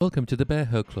Welcome to the Bear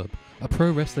Hug Club, a pro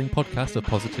wrestling podcast of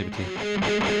positivity.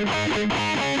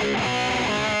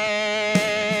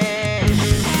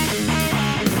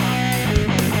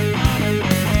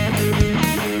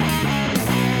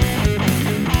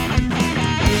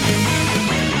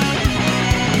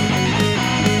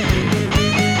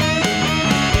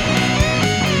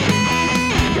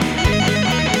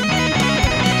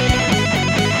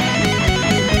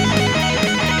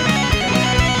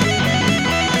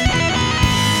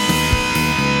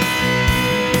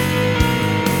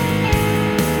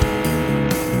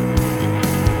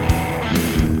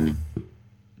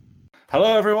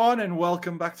 Hello, everyone, and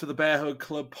welcome back to the Bear Hug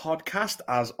Club podcast.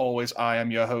 As always, I am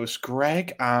your host,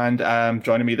 Greg, and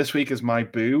joining me this week is my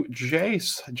boo,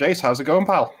 Jace. Jace, how's it going,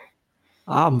 pal?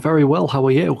 I'm very well. How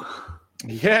are you?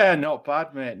 Yeah, not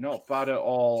bad, mate. Not bad at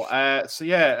all. As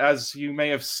you may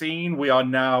have seen, we are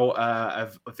now a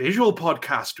visual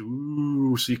podcast.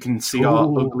 Ooh, so you can see our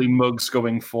ugly mugs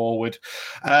going forward.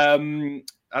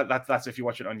 That's if you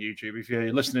watch it on YouTube. If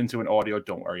you're listening to an audio,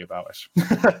 don't worry about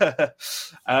it.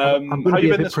 I'm going to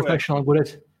be a bit professional with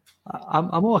it.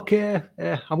 I'm okay.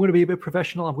 I'm going to be a bit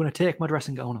professional. I'm going to take my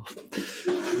dressing gown off.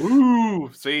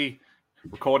 Ooh, see,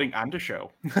 recording and a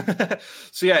show.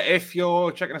 So yeah, if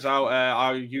you're checking us out,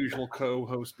 our usual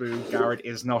co-host Boo Garrett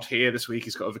is not here this week.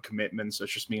 He's got other commitments, so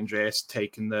it's just me and Jace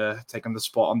taking the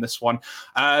spot on this one.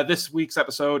 This week's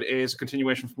episode is a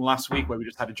continuation from last week, where we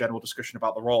just had a general discussion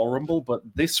about the Royal Rumble. But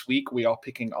this week we are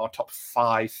picking our top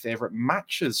 5 favorite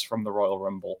matches from the Royal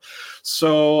Rumble.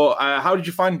 So, how did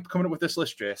you find coming up with this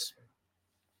list, Jace?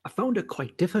 I found it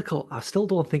quite difficult. I still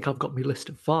don't think I've got my list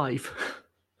of 5.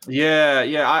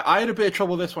 Yeah, I had a bit of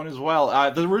trouble with this one as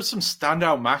well. There were some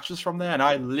standout matches from there, and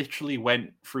I literally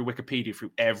went through Wikipedia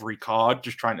through every card,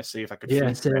 just trying to see if I could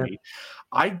find any.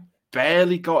 I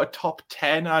barely got a top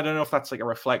 10. I don't know if that's like a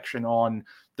reflection on...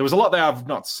 There was a lot that I've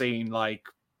not seen, like,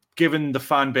 given the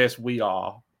fan base we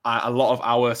are, a lot of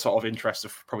our sort of interests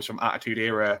are probably from Attitude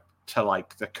Era to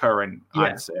like the current,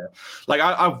 I'd say. Like,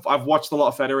 I've watched a lot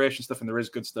of Federation stuff, and there is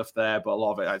good stuff there, but a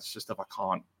lot of it, it's just stuff I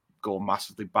can't go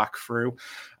massively back through.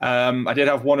 I did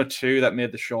have 1 or 2 that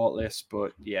made the short list,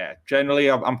 but yeah,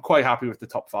 generally I'm quite happy with the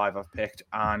top 5 I've picked.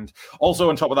 And also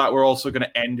on top of that, we're also going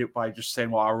to end it by just saying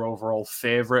what our overall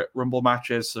favorite Rumble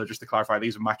matches. So just to clarify,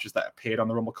 these are matches that appeared on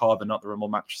the Rumble card, they're not the Rumble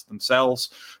matches themselves,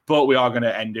 but we are going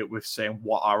to end it with saying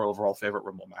what our overall favorite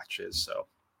Rumble match is. So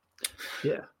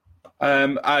yeah.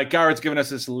 Garrett's given us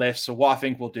this list, so what I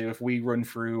think we'll do, if we run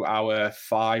through our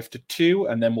 5 to 2,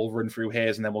 and then we'll run through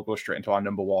his, and then we'll go straight into our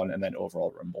number 1, and then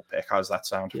overall Rumble pick. How's that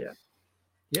sound?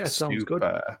 Yeah, sounds good.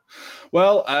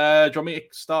 Well, do you want me to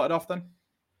start it off then?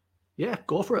 Yeah,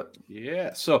 go for it.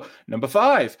 Yeah, so number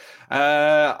 5,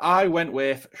 I went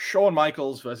with Shawn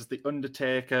Michaels versus The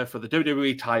Undertaker for the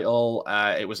WWE title.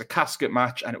 It was a casket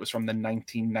match, and it was from the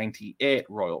 1998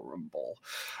 Royal Rumble.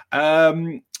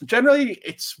 Generally,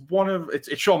 it's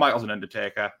Shawn Michaels and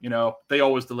Undertaker. You know, they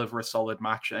always deliver a solid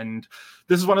match, and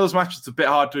this is one of those matches that's a bit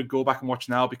hard to go back and watch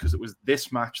now, because it was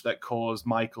this match that caused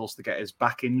Michaels to get his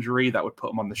back injury that would put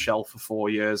him on the shelf for 4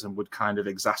 years and would kind of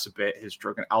exacerbate his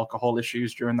drug and alcohol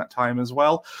issues during that time as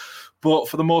well. But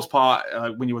for the most part,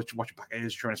 when you watch it back, it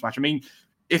is during this match. I mean,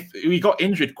 if he got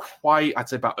injured quite, I'd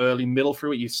say about early, middle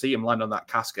through it, you see him land on that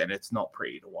casket, and it's not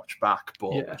pretty to watch back.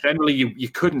 But generally, you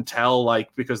couldn't tell,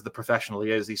 like, because the professional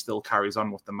he is, he still carries on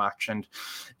with the match. And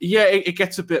yeah, it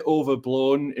gets a bit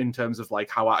overblown in terms of like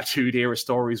how Attitude Era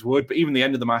stories would. But even the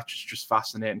end of the match is just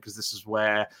fascinating, because this is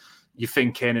where you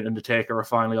think Kane and Undertaker are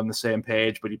finally on the same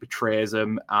page, but he betrays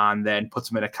him and then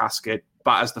puts him in a casket,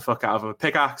 batters the fuck out of a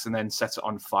pickaxe, and then sets it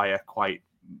on fire quite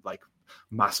like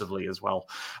massively as well.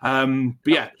 But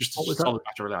yeah, just a solid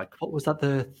match I really like. What was that,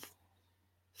 the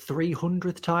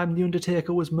 300th time The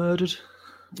Undertaker was murdered?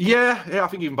 Yeah, I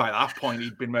think even by that point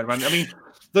he'd been murdered. I mean,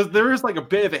 there is like a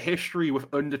bit of a history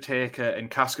with Undertaker in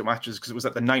casket matches, because it was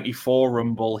at the 94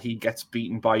 Rumble, he gets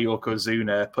beaten by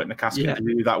Yokozuna, put in a casket to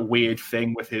do that weird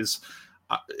thing with his,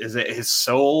 is it his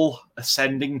soul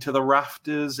ascending to the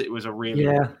rafters? It was a really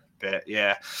bit,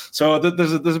 so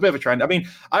there's a bit of a trend. I mean,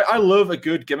 I love a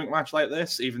good gimmick match like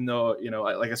this, even though, you know,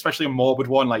 like especially a morbid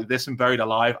one like this and Buried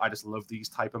Alive, I just love these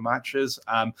type of matches.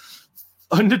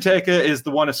 Undertaker is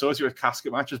the one associated with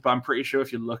casket matches, but I'm pretty sure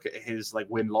if you look at his like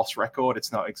win-loss record,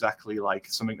 it's not exactly like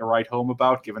something to write home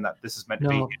about, given that this is meant to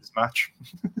be his match.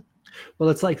 Well,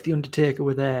 it's like The Undertaker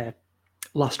with their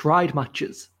Last Ride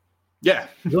matches. Yeah.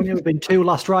 There's only ever been 2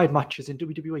 Last Ride matches in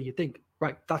WWE. You think,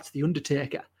 right, that's The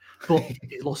Undertaker. but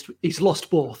he's lost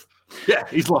both. Yeah,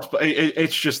 he's lost, but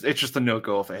it's just a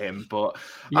no-go for him. But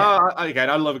again,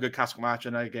 I love a good casket match,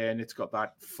 and again, it's got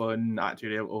that fun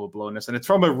attitude, overblowness, and it's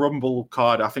from a Rumble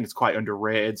card. I think it's quite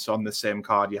underrated. So on the same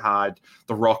card, you had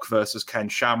The Rock versus Ken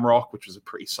Shamrock, which was a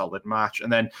pretty solid match,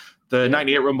 and then the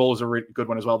 98 Rumble was a really good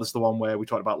one as well. This is the one where we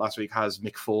talked about last week, has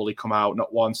Mick Foley come out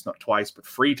not once, not twice, but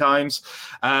 3 times.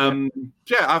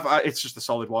 It's just a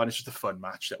solid one. It's just a fun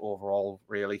match overall,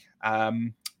 really.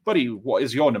 Buddy, what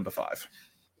is your number 5?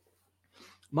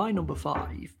 My number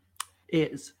 5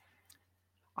 is,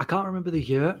 I can't remember the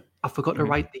year. I forgot to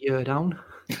write the year down.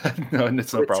 No,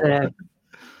 it's no problem.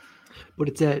 But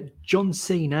it's John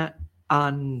Cena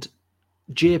and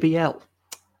JBL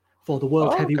for the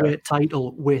World Heavyweight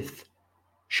title with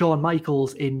Shawn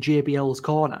Michaels in JBL's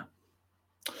corner.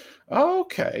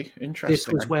 Okay,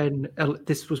 interesting.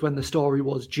 This was when the story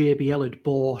was JBL had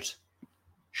bought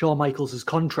Shawn Michaels'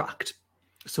 contract,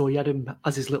 so he had him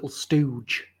as his little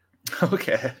stooge.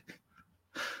 Okay.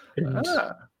 And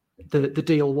the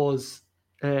deal was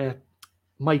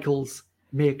Michaels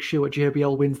make sure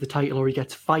JBL wins the title or he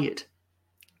gets fired,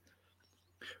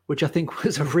 which I think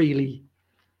was a really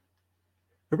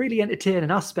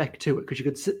entertaining aspect to it, because you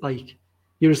could sit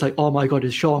you're just like, oh my god,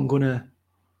 is Shawn gonna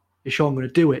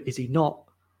do it? Is he not?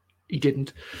 He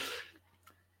didn't,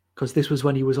 because this was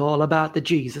when he was all about the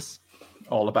Jesus.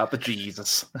 All about the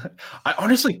Jesus. I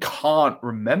honestly can't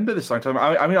remember this long time.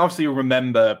 I mean, obviously you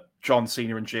remember John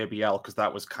Cena and JBL because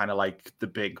that was kind of like the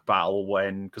big battle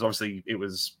because obviously it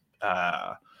was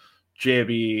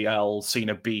JBL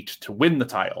Cena beat to win the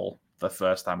title the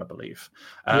first time, I believe.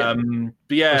 But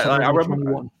yeah, I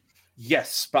remember.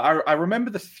 Yes, but I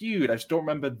remember the feud. I just don't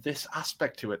remember this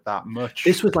aspect to it that much.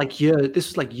 This was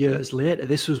years later.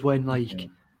 This was when I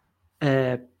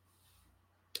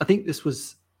think this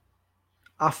was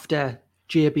after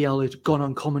JBL had gone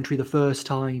on commentary the first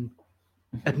time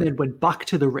and then went back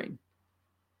to the ring.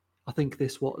 I think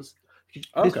this was.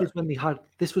 Okay. This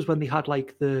was when they had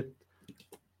like the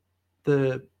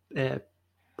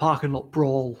parking lot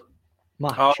brawl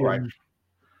match. Oh, right.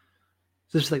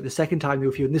 So this is like the second time they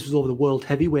were feuding. This was over the World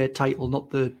Heavyweight title,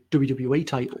 not the WWE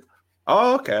title.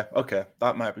 Oh, okay.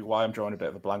 That might be why I'm drawing a bit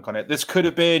of a blank on it. This could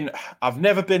have been... I've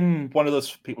never been one of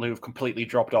those people who've completely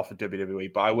dropped off of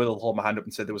WWE, but I will hold my hand up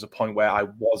and say there was a point where I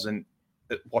wasn't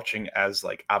watching as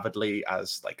avidly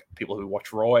as people who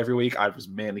watch Raw every week. I was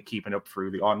mainly keeping up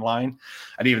through the online,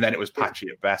 and even then it was patchy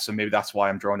at best. So maybe that's why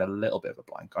I'm drawing a little bit of a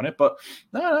blank on it. But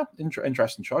no,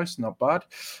 interesting choice, not bad.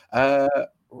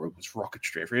 It was rocket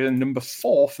straight for you. And number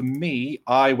 4 for me,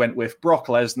 I went with Brock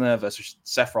Lesnar versus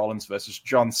Seth Rollins versus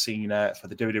John Cena for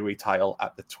the WWE title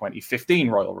at the 2015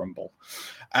 Royal Rumble.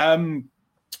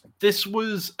 This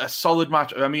was a solid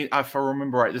match. I mean, if I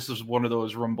remember right, this was one of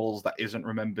those Rumbles that isn't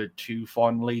remembered too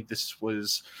fondly. This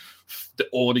was the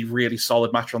only really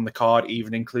solid match on the card,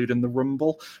 even including the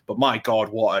Rumble. But my God,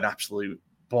 what an absolute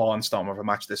barnstorm of a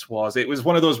match this was. It was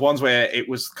one of those ones where it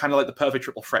was kind of like the perfect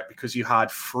triple threat because you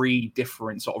had 3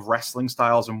 different sort of wrestling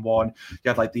styles in one.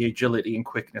 You had the agility and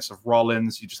quickness of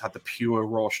Rollins, you just had the pure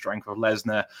raw strength of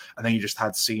Lesnar, and then you just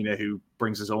had Cena, who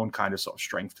brings his own kind of sort of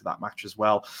strength to that match as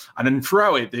well. And then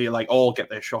throughout it, they all get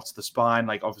their shots to the spine.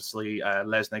 Obviously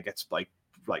Lesnar gets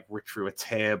ripped through a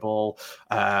table.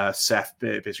 Seth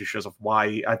basically shows off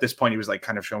why at this point he was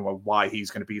kind of showing why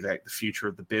he's going to be the future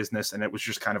of the business, and it was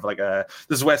just kind of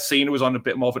this is where Cena was on a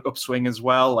bit more of an upswing as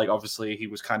well. Obviously he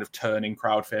was kind of turning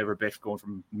crowd favor a bit, going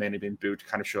from mainly being booed to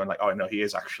kind of showing oh no, he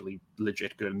is actually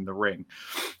legit good in the ring.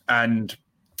 And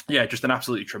yeah, just an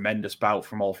absolutely tremendous bout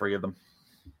from all 3 of them.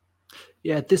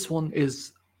 Yeah, this one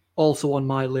is also on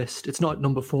my list. It's not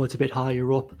number 4, it's a bit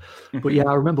higher up. But yeah,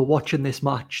 I remember watching this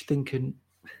match thinking,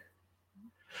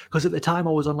 because at the time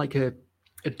I was on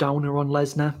a downer on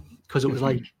Lesnar, because it was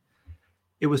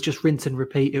it was just rinse and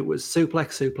repeat. It was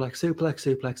suplex,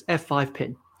 F5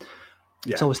 pin.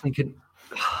 Yeah. So I was thinking,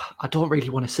 I don't really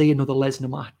want to see another Lesnar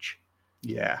match.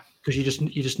 Yeah. Because you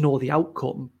just know the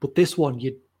outcome. But this one,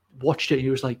 you watched it and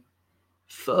you was like,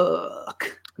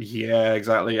 fuck. Yeah,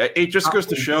 exactly. It just goes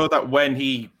to show that when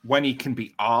he can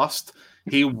be asked,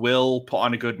 he will put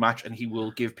on a good match and he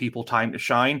will give people time to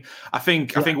shine. I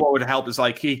think what would help is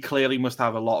he clearly must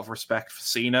have a lot of respect for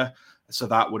Cena, so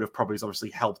that would have probably obviously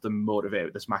helped them motivate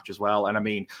with this match as well. And I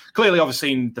mean, clearly,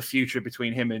 obviously, in the future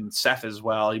between him and Seth as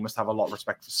well, he must have a lot of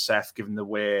respect for Seth, given the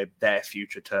way their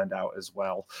future turned out as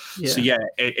well. Yeah. So yeah,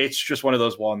 it's just one of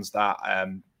those ones that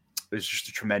it's just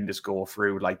a tremendous go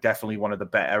through. Definitely one of the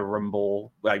better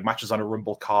Rumble matches on a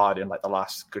Rumble card in the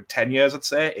last good 10 years, I'd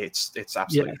say. It's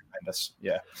absolutely tremendous.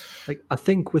 Yeah. I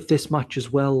think with this match as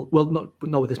well, not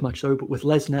with this match, sorry, but with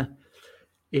Lesnar,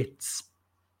 it's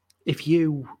if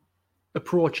you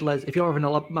approach if you're having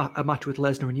a match with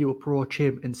Lesnar and you approach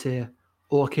him and say,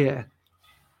 okay,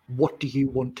 what do you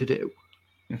want to do?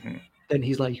 Mm-hmm. Then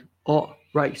he's like, oh,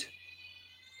 right,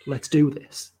 let's do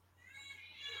this.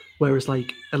 Whereas,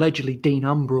 like, allegedly Dean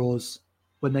Ambrose,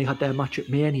 when they had their match at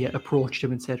Mania, approached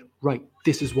him and said, right,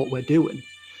 this is what we're doing.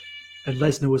 And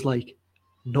Lesnar was like,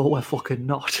 no, we're fucking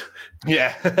not.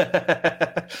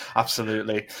 Yeah,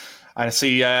 absolutely. And I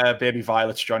see Baby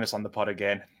Violet's joined us on the pod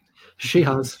again. She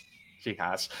has. She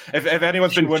has. If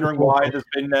anyone's been wondering why there's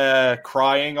been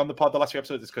crying on the pod the last few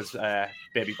episodes, it's because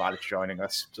Baby Violet's joining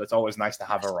us. So it's always nice to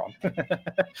have her on.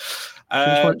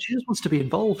 She just wants to be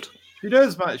involved. She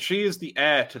does, man. She is the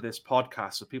heir to this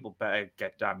podcast, so people better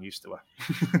get damn used to her.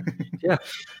 Yeah.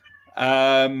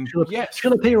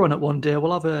 She'll appear on it one day.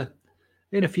 We'll have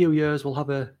in a few years, we'll have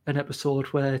an episode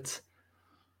where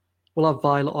we'll have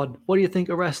Violet on. What do you think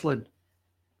of wrestling?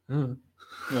 Well,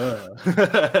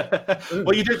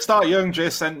 you did start young. Jay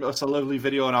sent us a lovely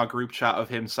video in our group chat of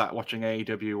him sat watching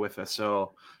AEW with her.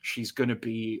 So she's going to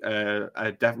be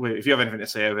definitely, if you have anything to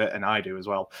say of it, and I do as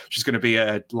well, she's going to be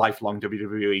a lifelong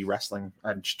WWE wrestling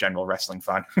and general wrestling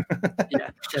fan.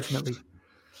 Yeah, definitely.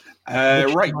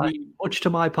 Much to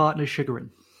my partner's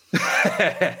chagrin.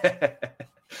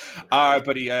 All right,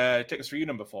 buddy. Take us through your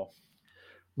number 4.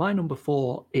 My number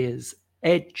 4 is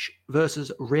Edge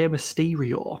versus Rey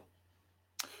Mysterio.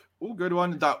 Oh, good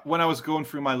one. That when I was going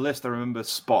through my list, I remember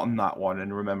spotting that one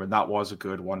and remembering that was a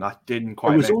good one. That didn't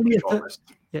quite. It was only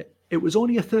it was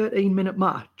only a 13-minute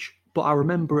match, but I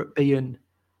remember it being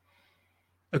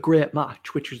a great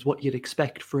match, which is what you'd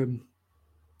expect from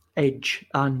Edge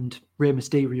and Rey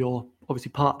Mysterio.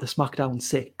 Obviously, part of the SmackDown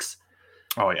 6.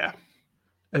 Oh yeah,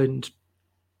 and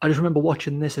I just remember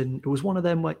watching this, and it was one of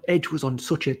them where Edge was on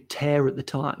such a tear at the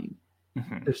time,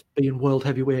 as being world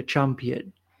heavyweight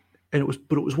champion. And it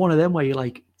was one of them where you're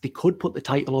like, they could put the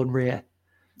title on Rey.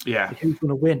 Yeah. Like, who's going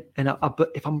to win? And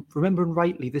but if I'm remembering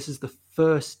rightly, this is the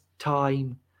first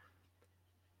time,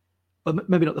 well,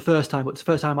 maybe not the first time, but it's the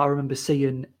first time I remember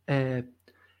seeing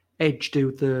Edge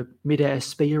do the mid-air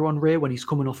spear on Rey when he's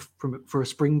coming off for a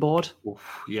springboard.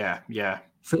 Oof, yeah.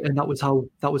 And that was how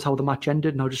the match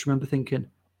ended. And I just remember thinking,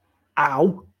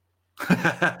 ow.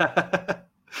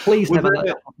 Please never let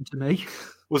that happen to me.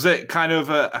 Was it kind of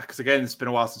because again it's been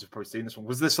a while since we've probably seen this one?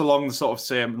 Was this along the sort of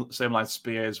same line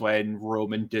spears when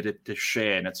Roman did it to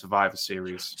Shane at Survivor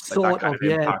Series? Sort of,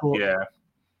 yeah.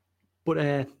 But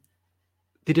they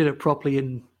did it properly,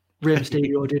 and Rey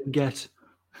Mysterio didn't get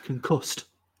concussed.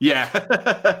 Yeah.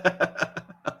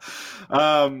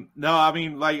 No, I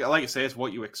mean, like you say, it's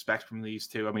what you expect from these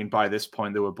two. I mean, by this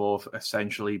point, they were both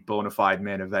essentially bona fide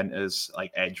main eventers.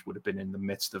 Like Edge would have been in the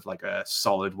midst of like a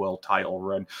solid world title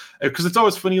run. Because it's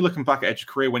always funny looking back at Edge's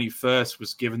career when he first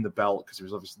was given the belt, because it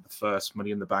was obviously the first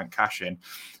Money in the Bank cash in.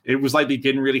 It was like they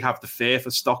didn't really have the faith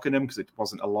of stock in him because it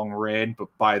wasn't a long reign. But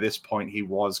by this point, he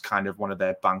was kind of one of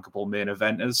their bankable main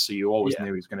eventers. So you always knew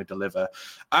he was going to deliver.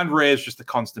 And Ray is just a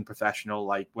constant professional.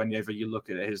 Like whenever you look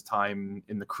at his time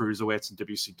in the cruiserweights and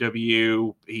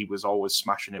WCW, he was always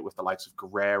smashing it with the likes of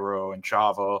Guerrero and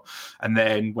Chavo. And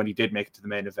then when he did make it to the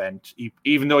main event,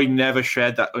 even though he never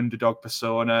shared that underdog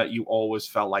persona, you always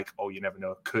felt like, oh, you never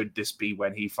know, could this be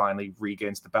when he finally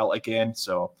regains the belt again?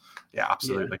 So, yeah,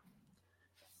 absolutely.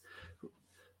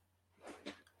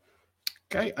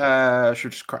 Okay,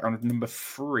 should just crack on with number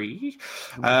 3.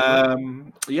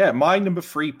 My number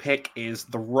 3 pick is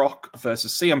The Rock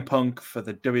versus CM Punk for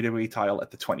the WWE title at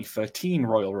the 2013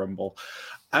 Royal Rumble.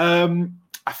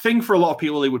 I think for a lot of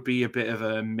people, it would be a bit of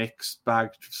a mixed bag,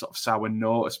 sort of sour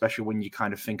note, especially when you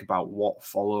kind of think about what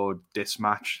followed this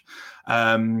match.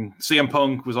 CM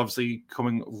Punk was obviously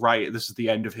coming right. This is the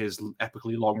end of his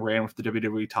epically long reign with the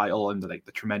WWE title and like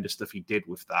the tremendous stuff he did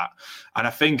with that. And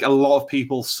I think a lot of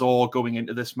people saw going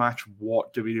into this match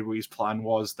what WWE's plan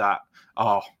was, that,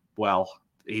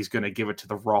 he's going to give it to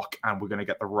The Rock, and we're going to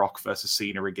get The Rock versus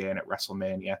Cena again at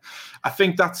WrestleMania. I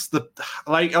think that's the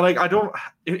I don't.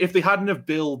 If they hadn't have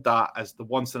billed that as the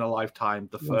once in a lifetime,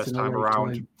 the first time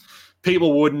around,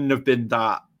 people wouldn't have been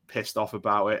that pissed off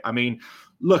about it. I mean,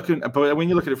 but when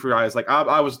you look at it through eyes, like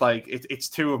I was like, it's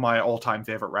two of my all-time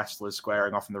favorite wrestlers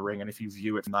squaring off in the ring, and if you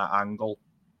view it from that angle,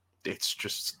 it's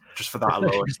just for that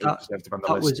alone.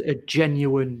 That was a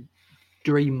genuine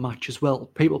dream match as well.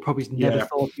 People probably never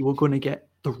thought you were going to get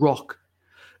The Rock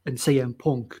and CM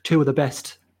Punk, two of the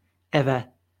best ever,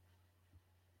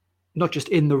 not just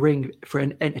in the ring for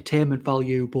an entertainment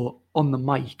value, but on the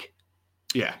mic.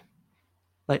 Yeah.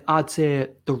 Like, I'd say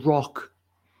The Rock,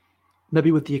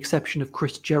 maybe with the exception of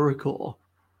Chris Jericho,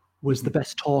 was the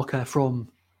best talker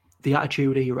from the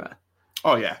Attitude Era.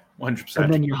 Oh yeah, 100%.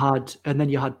 And then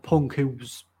you had Punk, who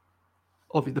was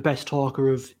obviously the best talker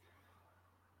of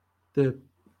the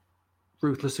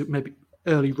ruthless, maybe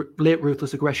late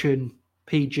ruthless aggression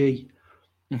PG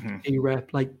era,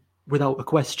 like without a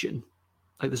question.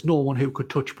 Like there's no one who could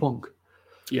touch Punk.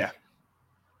 Yeah.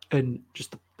 And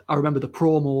I remember the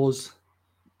promos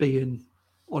being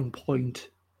on point,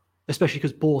 especially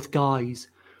because both guys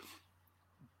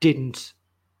didn't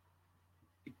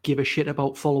give a shit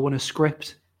about following a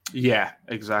script. Yeah,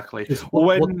 exactly.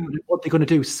 What they're going to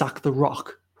do, sack The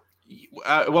Rock?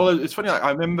 Well, it's funny.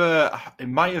 I remember it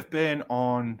might have been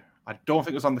on. I don't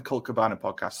think it was on the Colt Cabana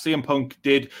podcast. CM Punk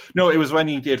did. No, it was when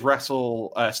he did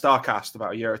Wrestle Starcast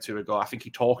about a year or two ago. I think he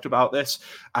talked about this,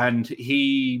 and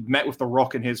he met with The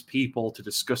Rock and his people to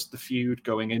discuss the feud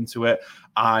going into it.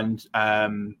 And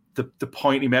the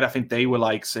point he made, I think they were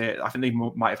like, I think they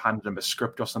might have handed him a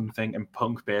script or something, and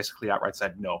Punk basically outright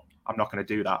said, "No, I'm not going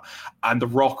to do that." And The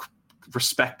Rock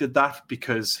respected that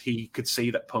because he could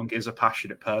see that Punk is a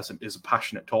passionate person, is a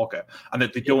passionate talker, and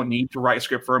that they don't need to write a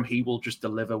script for him. He will just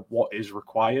deliver what is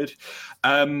required.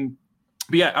 But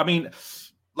yeah, I mean,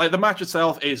 like the match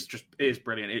itself is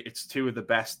brilliant. It's two of the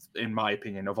best, in my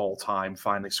opinion, of all time,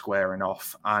 finally squaring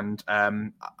off. And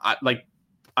from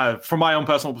my own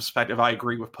personal perspective, I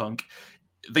agree with Punk.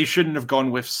 They shouldn't have gone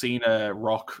with Cena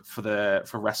Rock for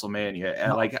WrestleMania.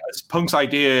 No. Like Punk's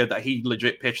idea that he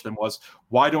legit pitched them was,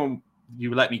 why don't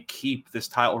you let me keep this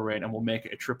title reign and we'll make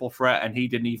it a triple threat? And he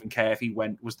didn't even care if he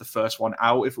was the first one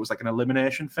out, if it was like an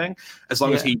elimination thing. As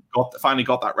long as he finally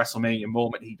got that WrestleMania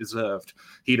moment he deserved,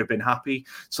 he'd have been happy.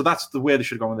 So that's the way they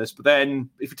should have gone with this. But then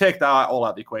if you take that all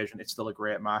out of the equation, it's still a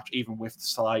great match, even with the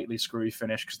slightly screwy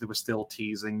finish, because they were still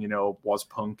teasing, was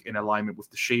Punk in alignment with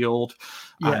the Shield?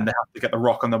 Yeah. And they have to get The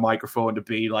Rock on the microphone to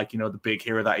be like, the big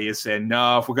hero that he is, saying,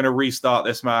 no, if we're going to restart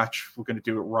this match, we're going to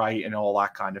do it right, and all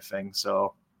that kind of thing.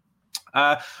 So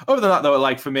other than that, though,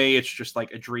 like for me, it's just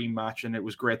like a dream match, and it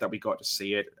was great that we got to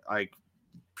see it.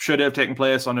 Should it have taken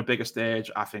place on a bigger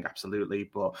stage? I think absolutely,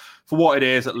 but for what it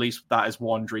is, at least that is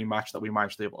one dream match that we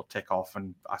managed to be able to tick off,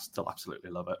 and I still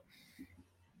absolutely love it.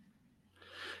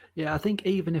 Yeah, I think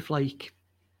even if like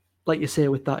you say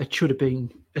with that, it should have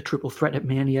been a triple threat at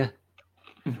Mania,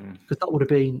 because that would have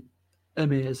been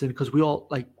amazing. Because we all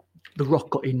The Rock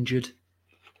got injured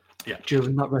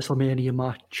during that WrestleMania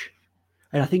match,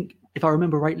 and I think, if I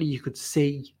remember rightly, you could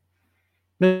see,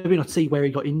 maybe not see where he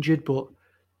got injured, but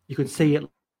you could see it,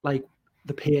 like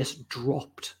the pace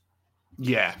dropped.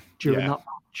 Yeah. During that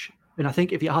match. And I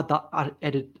think if you had that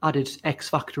added X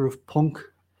factor of Punk,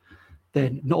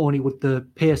 then not only would the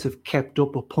pace have kept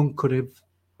up, but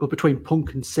between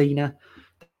Punk and Cena,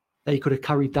 they could have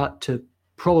carried that to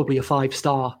probably a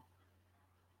 5-star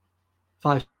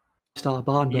barn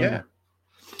burner. Yeah.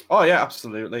 Oh yeah,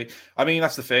 absolutely. I mean,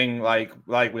 that's the thing. Like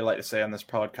we like to say on this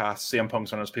podcast, CM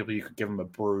Punk's one of those people you could give him a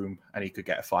broom and he could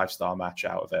get a 5-star match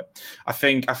out of it. I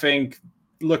think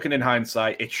looking in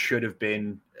hindsight, it should have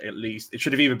either been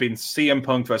CM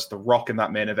Punk versus The Rock in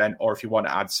that main event, or if you want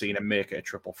to add Cena, make it a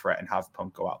triple threat and have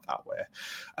Punk go out that way.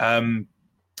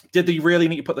 Did they really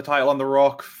need to put the title on The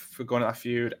Rock for going to that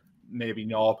feud? Maybe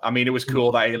not. I mean, it was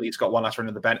cool that he at least got one last run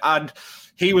in the belt, and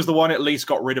he was the one at least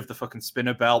got rid of the fucking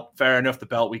spinner belt. Fair enough, the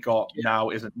belt we got now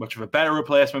isn't much of a better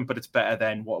replacement, but it's better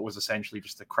than what was essentially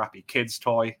just a crappy kid's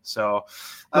toy. So,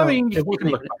 I mean, it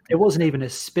wasn't even a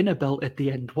spinner belt at the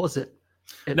end, was it?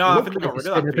 No, I think they got rid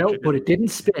of that belt, but it didn't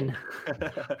spin.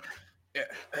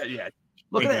 Yeah.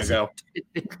 Look at this.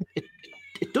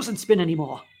 It doesn't spin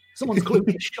anymore. Someone's glued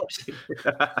it shut.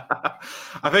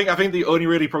 I think they only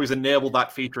really probably enabled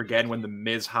that feature again when the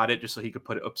Miz had it, just so he could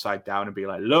put it upside down and be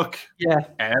like, "Look,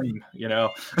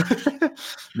 No.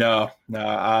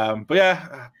 But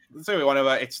yeah, so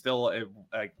whatever. It's still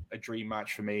a dream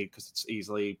match for me because it's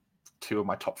easily two of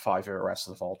my top 5 favorite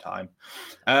wrestlers of all time.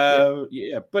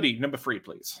 Buddy, number 3,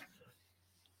 please.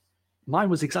 Mine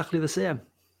was exactly the same.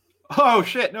 Oh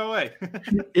shit! No way.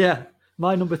 Yeah,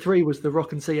 my number 3 was The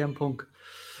Rock and CM Punk.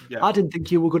 Yeah. I didn't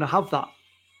think you were going to have that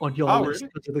on your list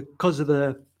because of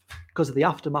the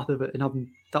aftermath of it, and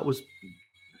that was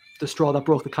the straw that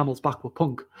broke the camel's back with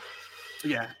Punk.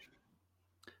 Yeah.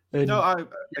 And I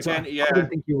didn't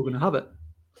think you were going to have it.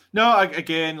 No,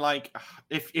 again, like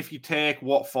if you take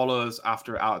what follows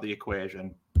after it out of the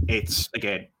equation, it's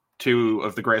again 2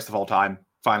 of the greatest of all time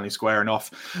finally squaring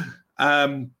off.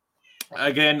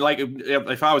 Again, like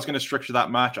if I was going to structure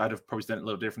that match, I'd have probably done it a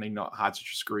little differently, not had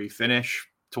such a screwy finish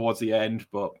towards the end,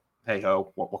 but hey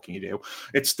ho, what can you do?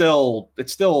 It's still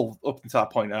up until that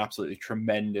point an absolutely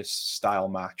tremendous style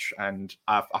match, and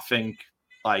I think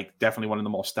like definitely one of the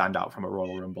more standout from a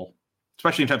Royal Rumble,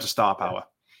 especially in terms of star power.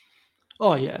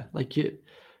 Oh yeah, like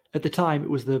at the time it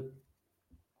was the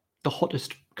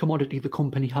hottest commodity the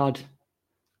company had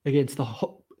against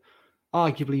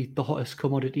arguably the hottest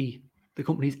commodity the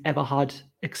company's ever had,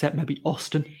 except maybe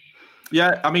Austin.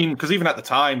 Yeah, I mean, because even at the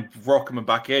time, Rock coming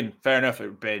back in, fair enough, it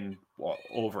had been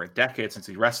over a decade since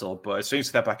he wrestled, but as soon as he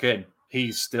stepped back in,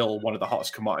 he's still one of the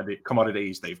hottest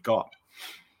commodities they've got.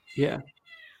 Yeah,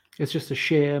 it's just a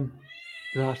shame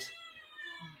that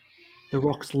The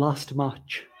Rock's last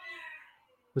match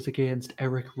was against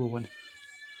Eric Rowan.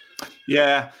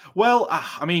 Yeah, well,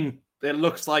 I mean, it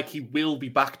looks like he will be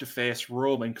back to face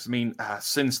Roman because, I mean,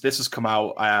 since this has come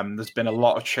out, there's been a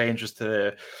lot of changes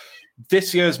to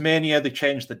this year's Mania. They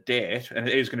changed the date, and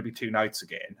it is going to be 2 nights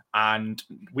again. And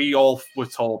we all were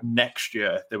told next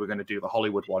year they were going to do the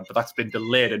Hollywood one, but that's been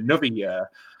delayed another year.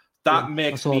 That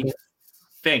makes me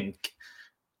think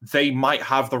they might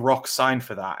have The Rock signed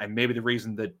for that, and maybe the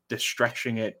reason that they're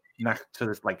stretching it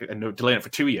to delaying it for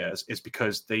 2 years is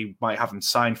because they might have him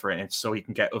signed for it, and so he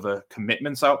can get other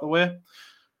commitments out the way.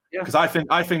 Yeah, because I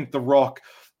think The Rock.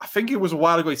 I think it was a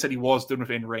while ago he said he was done with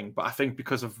in-ring, but I think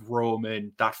because of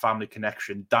Roman, that family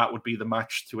connection, that would be the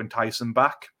match to entice him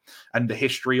back. And the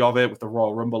history of it with the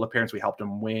Royal Rumble appearance, we helped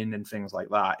him win and things like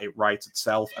that. It writes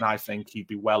itself, and I think he'd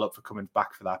be well up for coming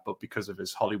back for that. But because of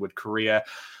his Hollywood career,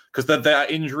 because the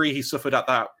injury he suffered at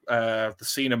that the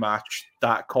Cena match,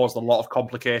 that caused a lot of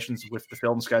complications with the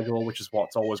film schedule, which is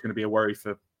what's always going to be a worry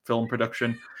for film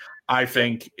production. I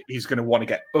think he's going to want to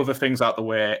get other things out the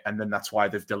way, and then that's why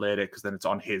they've delayed it, because then it's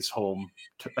on his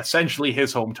essentially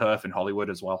his home turf in Hollywood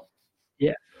as well.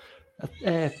 Yeah.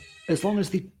 As long as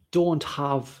they don't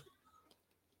have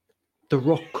The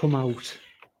Rock come out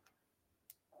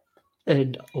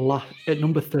and at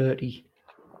number 30,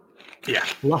 yeah,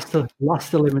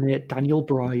 last eliminate Daniel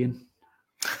Bryan,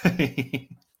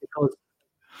 because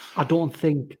I don't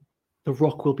think The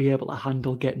Rock will be able to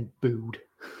handle getting booed.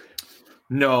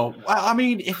 No, I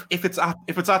mean, if it's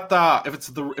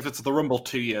the Rumble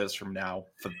 2 years from now,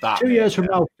 for that 2 years from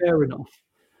now, fair enough.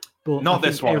 But not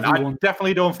this one. I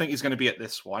definitely don't think he's going to be at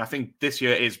this one. I think this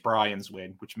year is Brian's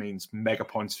win, which means mega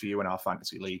points for you in our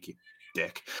fantasy league, you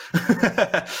dick.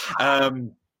 But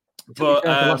the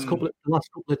last couple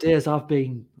of days, I've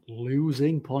been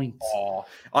losing points.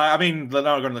 I mean, they're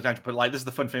not going to the tangent, but like, this is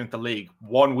the fun thing with the league.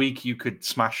 1 week you could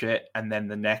smash it, and then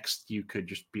the next you could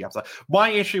just be upside. My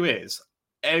issue is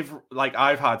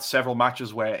I've had several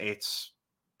matches where it's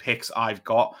picks I've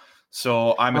got,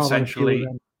 so I'm essentially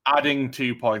adding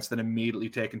 2 points, then immediately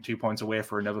taking 2 points away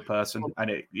for another person,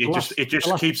 and it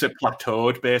just keeps it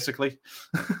plateaued basically.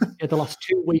 Yeah, the last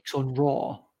 2 weeks on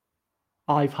Raw,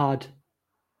 I've had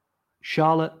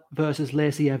Charlotte versus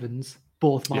Lacey Evans,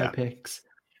 both my picks,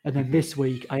 and then this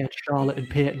week I had Charlotte and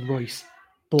Peyton Royce,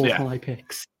 both my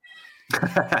picks.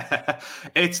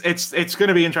 It's going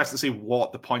to be interesting to see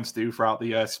what the points do throughout the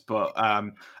years, but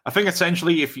I think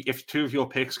essentially if 2 of your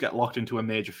picks get locked into a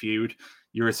major feud,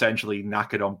 you're essentially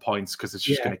knackered on points, because it's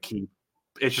just going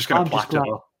to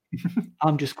plateau.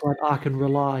 I'm just glad I can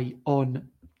rely on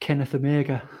Kenneth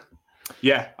Omega.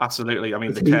 Yeah, absolutely. I mean,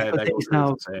 obviously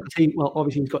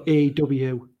he's got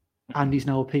AEW and he's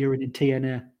now appearing in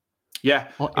TNA. Yeah,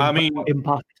 I mean,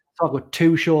 Impact. So I've got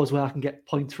 2 shows where I can get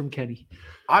points from Kenny.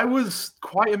 I was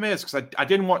quite amazed because I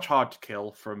didn't watch Hard to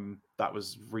Kill that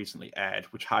was recently aired,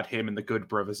 which had him and the Good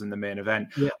Brothers in the main event.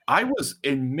 Yeah. I was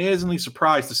amazingly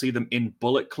surprised to see them in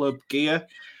Bullet Club gear,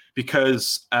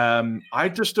 because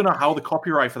I just don't know how the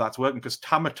copyright for that's working, because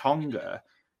Tama Tonga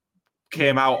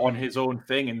came out on his own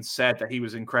thing and said that he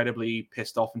was incredibly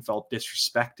pissed off and felt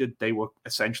disrespected. They were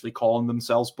essentially calling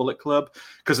themselves Bullet Club,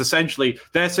 because essentially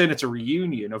they're saying it's a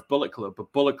reunion of Bullet Club, but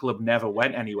Bullet Club never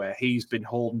went anywhere. He's been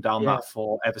holding down that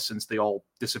fort ever since they all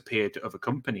disappeared to other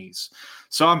companies.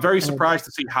 So I'm very surprised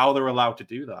to see how they're allowed to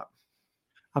do that.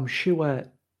 I'm sure,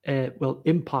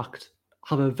 Impact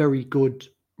have a very good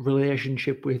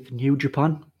relationship with New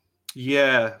Japan.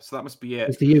 Yeah, so that must be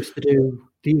it. They used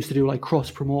to do like cross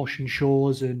promotion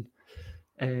shows, and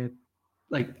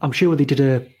I'm sure they did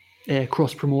a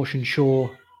cross promotion show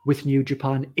with New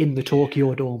Japan in the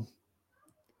Tokyo Dome.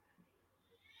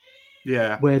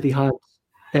 Yeah, where they had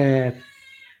the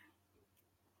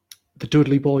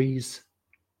Dudley Boys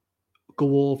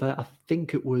go over. I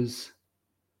think it was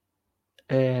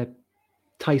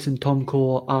Tyson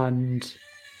Tomko and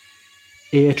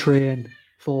A-Train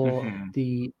for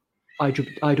the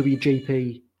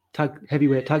IWGP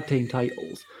heavyweight tag team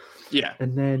titles. Yeah.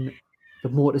 And then the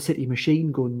Motor City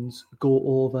Machine Guns go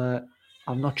over,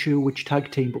 I'm not sure which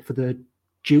tag team, but for the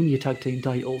junior tag team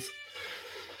titles.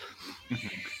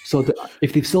 So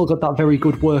if they've still got that very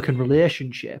good working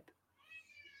relationship,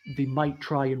 they might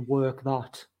try and work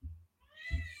that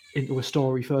into a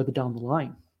story further down the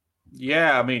line.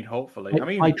 Yeah, I mean, hopefully.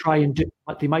 They might try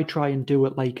and do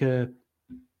it like an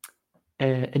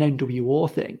NWO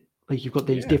thing. Like you've got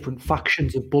these different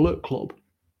factions of Bullet Club,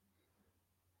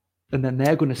 and then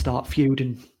they're going to start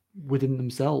feuding within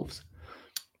themselves.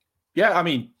 Yeah, I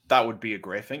mean, that would be a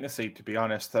great thing to see, to be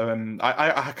honest.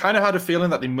 I kind of had a feeling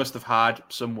that they must have had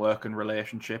some working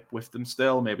relationship with them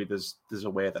still. Maybe there's a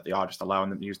way that they are just allowing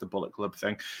them to use the Bullet Club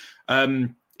thing.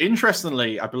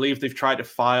 Interestingly, I believe they've tried to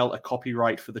file a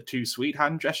copyright for the Too Sweet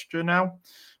hand gesture now,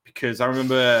 because I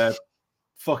remember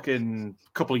fucking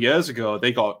a couple of years ago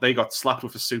they got slapped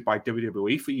with a suit by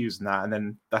WWE for using that, and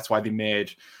then that's why they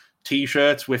made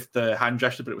T-shirts with the hand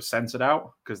gesture, but it was censored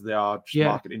out because they are just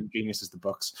marketing geniuses, the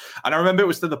Bucks. And I remember it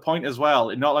was to the point as well.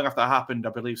 And not long after that happened,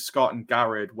 I believe Scott and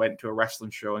Garrett went to a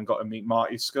wrestling show and got to meet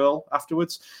Marty Scurll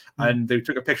afterwards. And they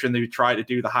took a picture and they tried to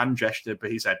do the hand gesture,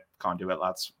 but he said, "Can't do it,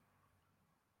 lads.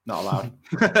 Not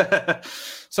allowed."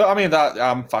 So I mean, that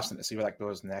I'm fascinated to see where that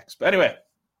goes next. But anyway,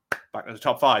 back to the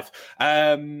top 5.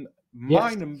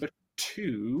 My number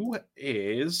 2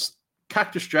 is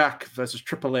Cactus Jack versus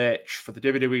Triple H for the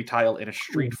WWE title in a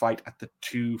street fight at the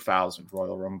 2000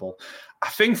 Royal Rumble. I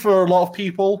think for a lot of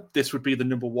people, this would be the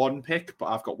number 1 pick, but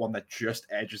I've got one that just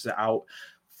edges it out.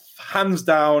 Hands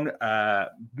down,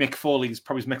 Mick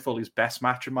Foley's best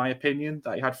match, in my opinion,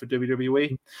 that he had for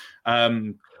WWE.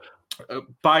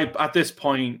 At this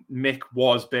point, Mick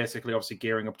was basically obviously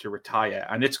gearing up to retire,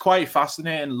 and it's quite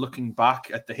fascinating looking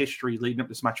back at the history leading up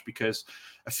to this match, because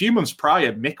a few months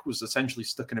prior, Mick was essentially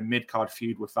stuck in a mid-card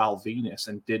feud with Val Venus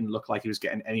and didn't look like he was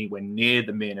getting anywhere near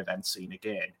the main event scene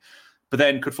again. But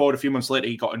then, cut forward a few months later,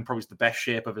 he got in probably the best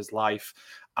shape of his life.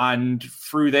 And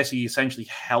through this, he essentially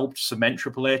helped cement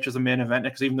Triple H as a main eventer,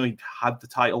 because even though he had the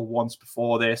title once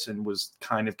before this and was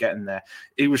kind of getting there,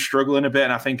 he was struggling a bit.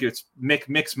 And I think it's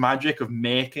Mick's magic of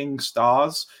making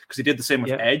stars, because he did the same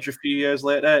with Edge a few years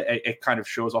later. It kind of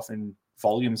shows off in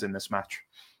volumes in this match.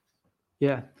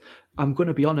 Yeah. I'm going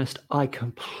to be honest, I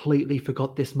completely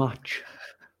forgot this match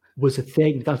was a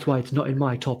thing. That's why it's not in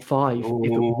my top 5. If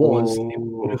it was, it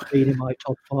would have been in my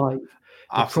top 5.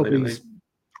 Absolutely.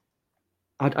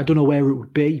 I don't know where it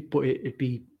would be, but it'd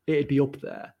be up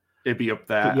there. It'd be up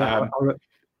there. Yeah,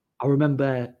 I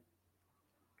remember.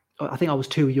 I think I was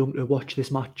too young to watch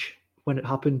this match when it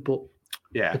happened, but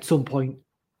at some point,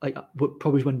 like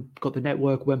probably when got the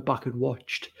network, went back and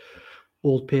watched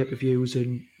old pay-per-views,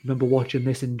 and remember watching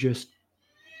this and just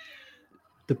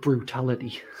the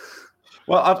brutality.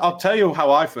 Well, I'll tell you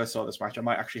how I first saw this match. I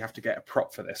might actually have to get a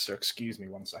prop for this, so excuse me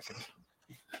 1 second.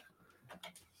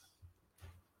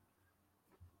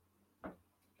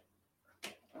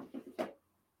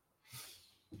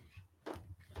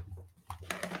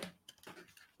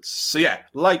 So yeah,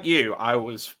 like you, I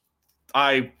was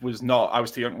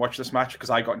too young to watch this match, because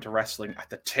I got into wrestling at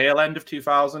the tail end of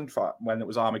 2000 when it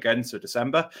was Armageddon, so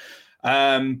December.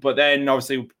 But then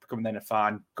obviously becoming then a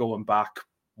fan, going back,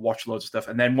 watch loads of stuff.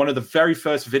 And then one of the very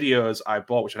first videos I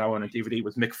bought, which I now own on DVD,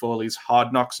 was Mick Foley's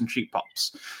Hard Knocks and Cheap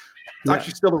Pops. It's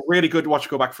actually still a really good watch to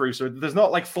go back through. So there's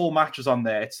not like full matches on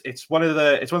there. It's one of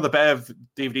the better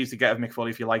DVDs to get of Mick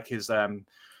Foley if you like his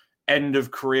end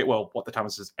of career, well, what the time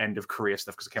was his end of career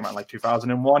stuff, because it came out in like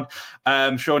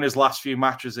 2001, showing his last few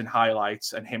matches in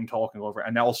highlights and him talking over it,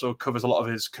 and it also covers a lot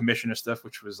of his commissioner stuff,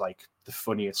 which was like the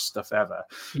funniest stuff ever.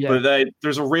 But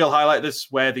there's a real highlight of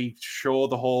this where they show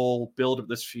the whole build of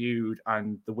this feud,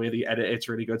 and the way they edit it's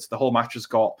really good. So the whole match has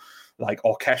got like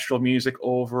orchestral music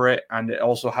over it, and it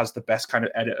also has the best kind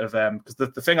of edit of because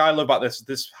the thing I love about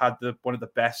this had one of the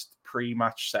best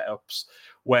pre-match setups,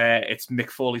 where it's Mick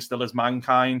Foley still as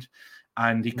Mankind,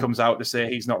 and he comes out to say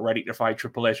he's not ready to fight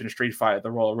Triple H in a street fight at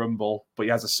the Royal Rumble, but he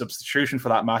has a substitution for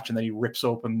that match, and then he rips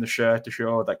open the shirt to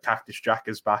show that Cactus Jack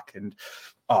is back, and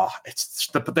it's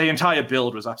the entire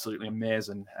build was absolutely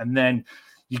amazing. And then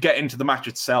you get into the match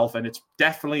itself, and it's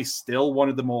definitely still one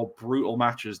of the more brutal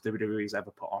matches WWE's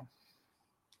ever put on.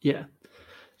 Yeah,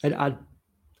 and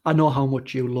I know how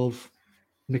much you love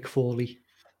Mick Foley.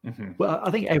 Mm-hmm. Well,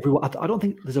 I think everyone. I don't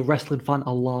think there's a wrestling fan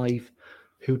alive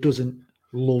who doesn't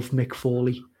love Mick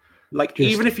Foley. Like,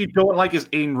 even if you don't like his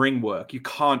in-ring work, you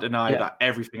can't deny that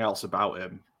everything else about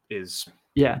him is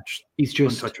he's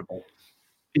just untouchable.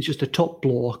 He's just a top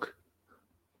bloke,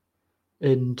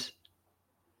 and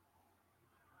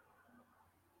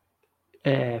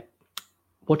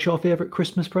What's your favorite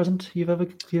Christmas present you've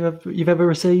ever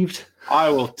received? I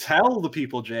will tell the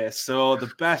people, Jay. So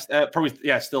the best,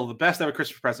 still the best ever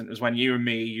Christmas present was when you and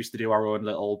me used to do our own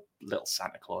little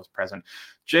Santa Claus present.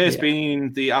 Jay's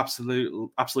been the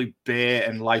absolute bait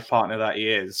and life partner that he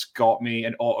is. Got me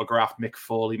an autographed Mick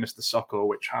Foley, Mr. Socko,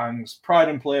 which hangs pride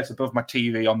and place above my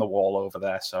TV on the wall over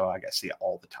there. So I get to see it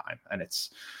all the time, and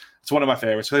it's one of my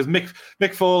favorites. Because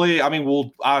Mick Foley, I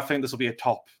mean, I think this will be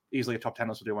easily a top 10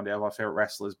 list we'll do one day of our favorite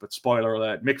wrestlers, but spoiler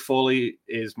alert, Mick Foley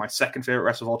is my second favorite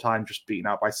wrestler of all time, just beaten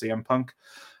out by CM Punk.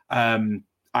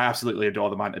 I absolutely adore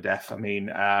the man to death. I mean,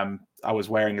 I was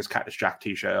wearing his Cactus Jack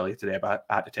t-shirt earlier today, but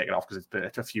I had to take it off because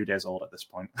it's a few days old at this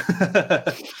point.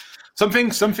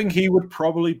 Something he would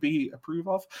probably be approve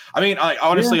of. I mean, I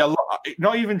honestly,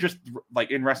 not even just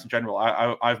like in wrestling in general,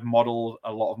 I've modeled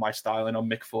a lot of my styling on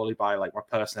Mick Foley by like my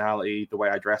personality, the way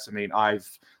I dress. I mean, I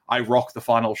rock the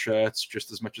flannel shirts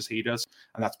just as much as he does,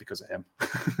 and that's because of him.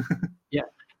 Yeah,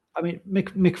 I mean,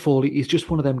 Mick Foley is just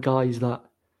one of them guys that,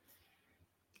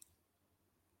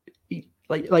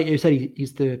 like you said,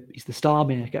 he's the star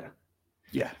maker.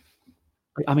 Yeah,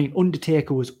 I mean,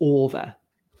 Undertaker was over,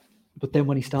 but then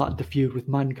when he started the feud with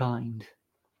Mankind,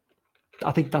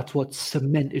 I think that's what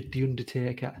cemented the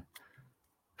Undertaker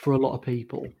for a lot of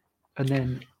people. And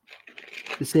then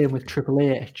the same with Triple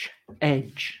H,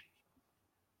 Edge.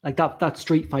 Like that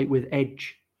street fight with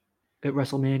Edge at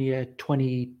WrestleMania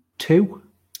 22.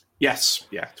 Yes,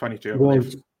 yeah, 22.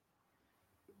 Was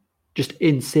just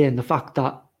insane. The fact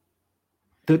that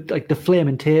the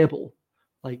flaming table,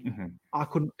 like I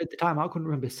couldn't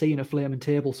remember seeing a flaming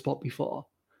table spot before.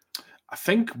 I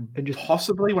think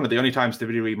possibly one of the only times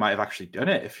WWE might have actually done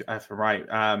it, if I'm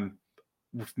right.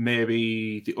 With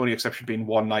maybe the only exception being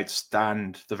One Night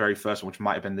Stand, the very first one, which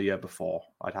might have been the year before.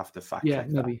 I'd have to fact check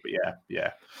that. But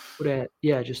yeah. But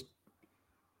just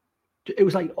it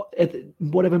was like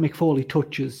whatever Mick Foley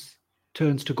touches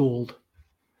turns to gold.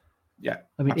 Yeah,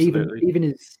 I mean,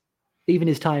 even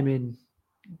his time in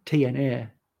TNA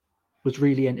was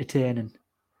really entertaining,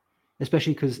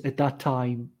 especially because at that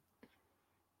time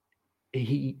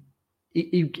he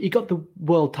got the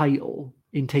world title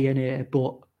in TNA,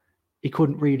 but he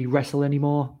couldn't really wrestle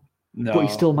anymore. No, but he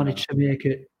still managed to make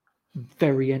it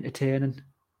very entertaining.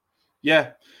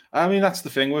 Yeah, I mean, that's the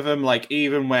thing with him. Like,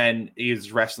 even when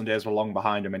his wrestling days were long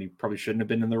behind him and he probably shouldn't have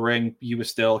been in the ring, you were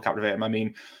still captivating. I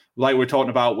mean, like we're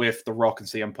talking about with The Rock and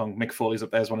CM Punk, Mick Foley's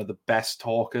up there as one of the best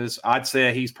talkers. I'd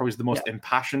say he's probably the most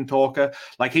impassioned talker.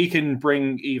 Like, he can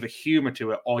bring either humor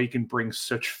to it or he can bring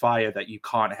such fire that you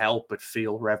can't help but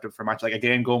feel revved up for a match. Like,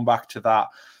 again, going back to that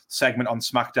segment on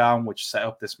SmackDown, which set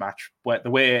up this match, where the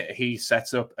way he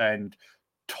sets up and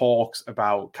talks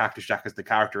about Cactus Jack as the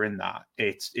character in that,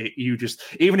 you just,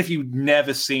 even if you've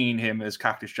never seen him as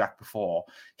Cactus Jack before,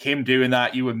 him doing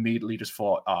that, you immediately just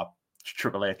thought,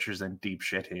 Triple H is in deep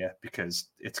shit here, because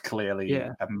it's clearly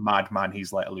a madman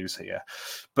he's let loose here.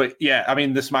 But yeah, I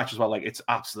mean, this match as well, like, it's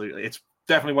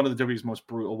definitely one of the WWE's most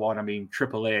brutal one. I mean,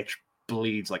 Triple H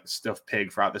bleeds like a stuffed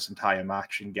pig throughout this entire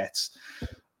match and gets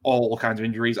all kinds of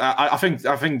injuries. I think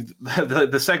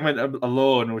the segment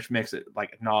alone, which makes it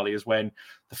like gnarly, is when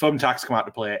the thumbtacks come out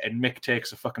to play and Mick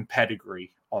takes a fucking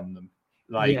pedigree on them.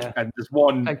 And there's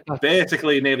one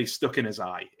basically nearly stuck in his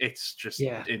eye. It's just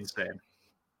insane.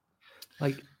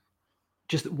 Like,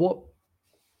 just what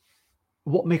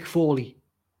Mick Foley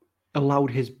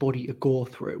allowed his body to go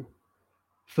through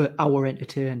for our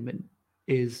entertainment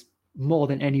is more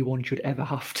than anyone should ever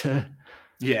have to.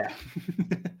 Yeah.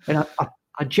 And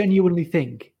I genuinely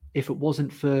think if it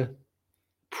wasn't for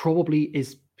probably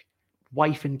his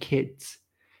wife and kids,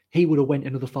 he would have went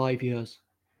another 5 years.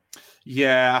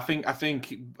 Yeah, I think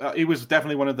he was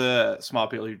definitely one of the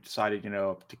smart people who decided,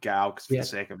 to get out for the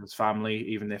sake of his family,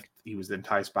 even if he was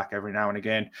enticed back every now and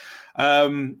again.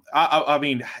 I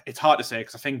mean, it's hard to say,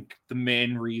 because I think the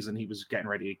main reason he was getting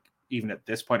ready, even at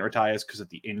this point, to retire is because of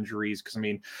the injuries. Because, I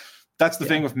mean, that's the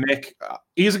thing with Mick.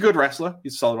 He's a good wrestler.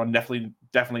 He's a solid one.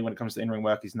 Definitely when it comes to in-ring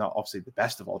work, he's not obviously the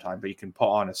best of all time, but he can put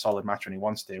on a solid match when he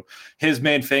wants to. His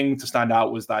main thing to stand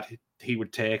out was that he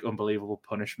would take unbelievable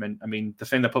punishment. I mean, the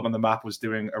thing that put him on the map was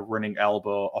doing a running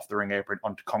elbow off the ring apron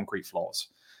onto concrete floors.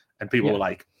 And people were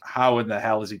like, how in the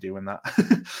hell is he doing that?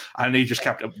 And he just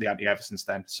kept up the ante ever since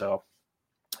then. So,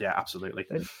 yeah, absolutely.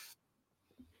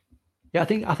 Yeah, I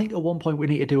think at one point we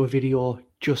need to do a video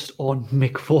just on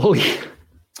Mick Foley.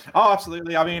 Oh,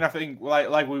 absolutely. I mean, I think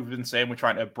like we've been saying, we're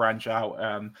trying to branch out.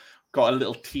 Got a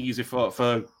little teaser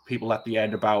for people at the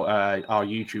end about our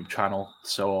YouTube channel.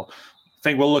 So I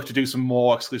think we'll look to do some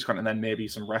more exclusive content, and then maybe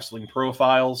some wrestling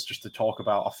profiles just to talk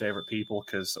about our favorite people,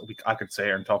 because I could sit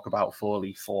here and talk about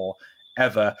Foley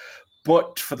forever.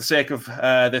 But for the sake of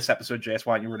this episode, Jace,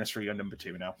 why don't you run us through your number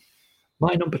 2 now?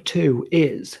 My number 2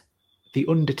 is The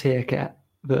Undertaker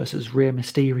versus Rey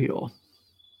Mysterio.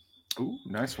 Ooh,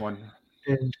 nice one.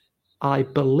 And I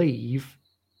believe,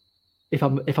 if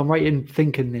I'm right in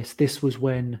thinking this was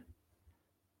when,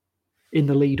 in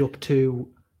the lead up to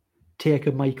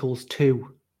Taker Michaels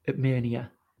 2 at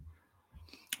Mania.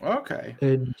 Okay.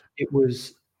 And it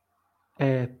was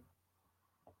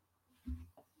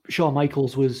Shawn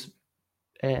Michaels was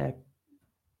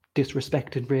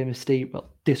disrespecting Rey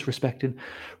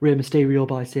Mysterio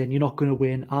by saying, "You're not going to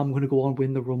win. I'm going to go on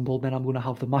win the Rumble. Then I'm going to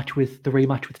have the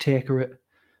rematch with Taker at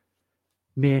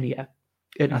Mania."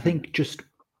 And I think just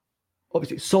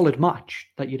obviously solid match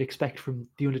that you'd expect from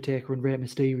The Undertaker and Rey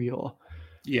Mysterio.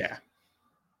 Yeah.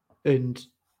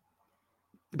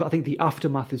 But I think the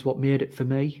aftermath is what made it for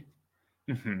me.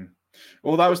 Mm-hmm.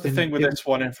 Well, that was the thing with this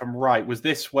one, if I'm right. Was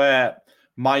this where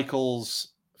Michaels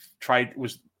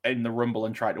was in the Rumble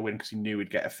and tried to win because he knew he'd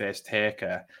get a face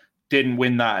Taker, didn't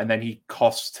win that, and then he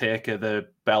costs Taker the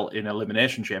belt in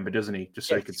Elimination Chamber, doesn't he? Just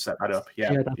so he could set that up.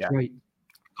 Yeah, that's right.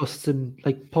 Costs him,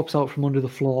 pops out from under the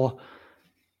floor,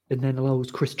 and then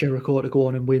allows Chris Jericho to go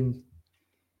on and win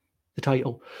the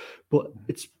title. But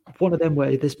it's one of them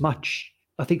where this match,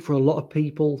 I think for a lot of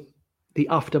people, the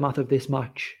aftermath of this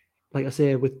match, like I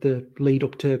say, with the lead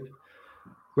up to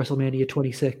WrestleMania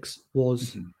 26,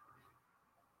 was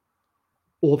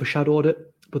overshadowed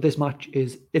it. But this match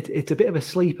it's a bit of a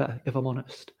sleeper, if I'm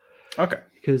honest. Okay.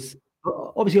 Because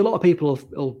obviously a lot of people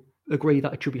will agree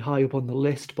that it should be high up on the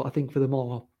list, but I think for the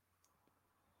more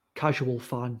casual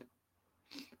fan,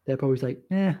 they're probably like,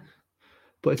 eh.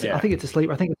 But I think it's a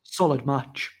sleeper. I think it's a solid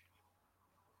match.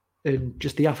 And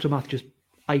just the aftermath, just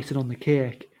icing on the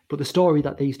cake. But the story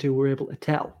that these two were able to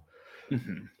tell,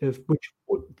 of which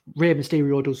Rey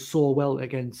Mysterio does so well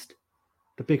against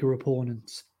the bigger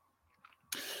opponents.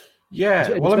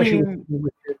 Yeah, well, I mean,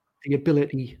 with the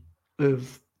ability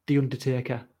of The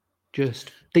Undertaker,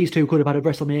 just these two could have had a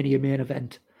WrestleMania main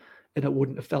event, and it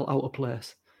wouldn't have felt out of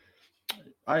place.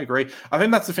 I agree. I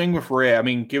think that's the thing with Rey. I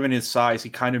mean, given his size, he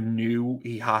kind of knew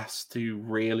he has to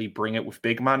really bring it with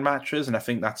big man matches. And I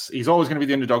think he's always going to be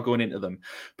the underdog going into them.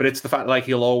 But it's the fact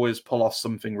he'll always pull off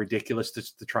something ridiculous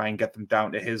to try and get them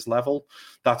down to his level.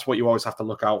 That's what you always have to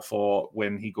look out for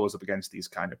when he goes up against these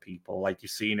kind of people. Like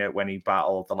you've seen it when he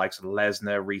battled the likes of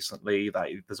Lesnar recently, that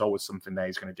there's always something that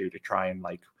he's going to do to try and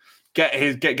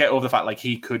get over the fact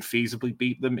he could feasibly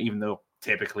beat them, even though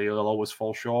typically he'll always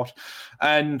fall short.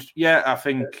 And yeah, I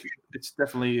think it's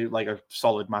definitely a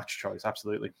solid match choice.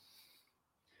 Absolutely.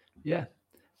 Yeah.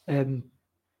 Again,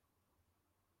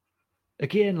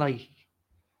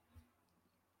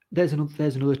 there's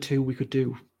another two we could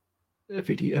do a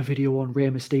video on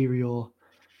Rey Mysterio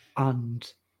and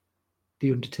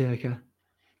The Undertaker.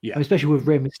 Yeah. And especially with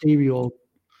Rey Mysterio,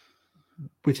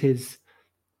 with his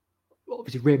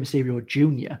obviously Rey Mysterio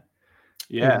Jr.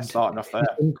 Yeah, starting off there.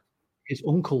 His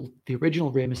uncle, the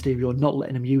original Rey Mysterio, not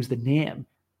letting him use the name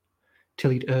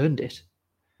till he'd earned it.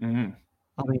 Mm-hmm.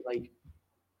 I mean,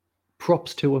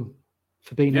 props to him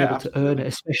for being able to earn it,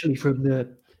 especially from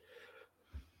the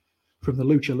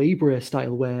Lucha Libre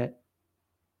style, where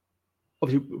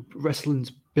obviously wrestling's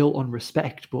built on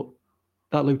respect, but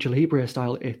that Lucha Libre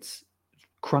style, it's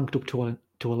cranked up to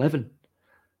 11.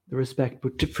 The respect,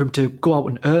 but for him to go out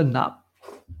and earn that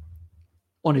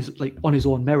on his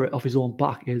own merit, off his own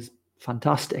back, is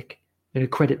fantastic and a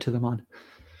credit to the man.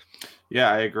 Yeah,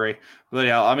 I agree. But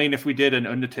yeah, I mean, if we did an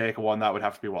Undertaker one, that would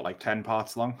have to be 10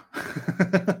 parts long.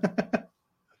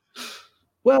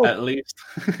 Well, at least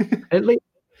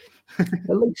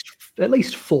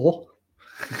 4.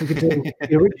 We could do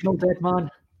the original Dead Man,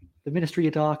 the Ministry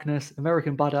of Darkness,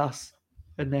 American Badass,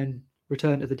 and then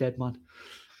Return to the Dead Man.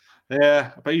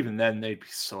 Yeah, but even then, they'd be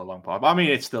so long part. I mean,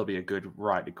 it'd still be a good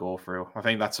ride to go through. I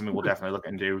think that's something we'll definitely look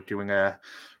into, doing a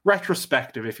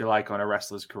retrospective, if you like, on a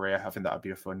wrestler's career. I think that would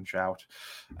be a fun shout.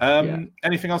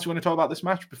 Anything else you want to talk about this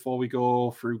match before we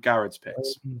go through Garrett's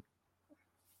picks?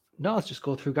 No, let's just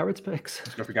go through Garrett's picks.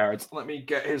 Let's go through Garrett's. Let me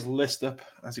get his list up.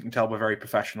 As you can tell, we're very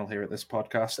professional here at this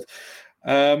podcast.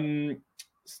 We've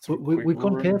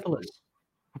gone paperless.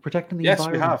 We're protecting the environment. Yes,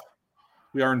 we have.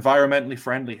 We are environmentally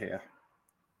friendly here.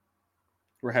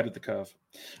 We're ahead of the curve.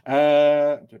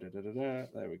 There we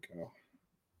go.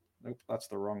 Nope, that's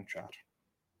the wrong chat.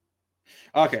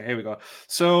 Okay, here we go.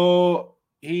 So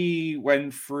he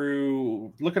went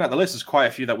through, looking at the list, there's quite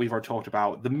a few that we've already talked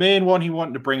about. The main one he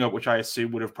wanted to bring up, which I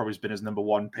assume would have probably been his number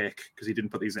one pick, because he didn't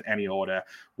put these in any order,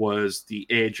 was the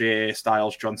AJ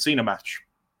Styles John Cena match.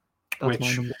 That's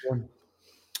my number one.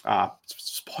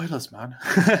 Spoilers, man.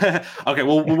 Okay,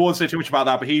 well, we won't say too much about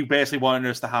that, but he basically wanted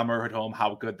us to hammer at home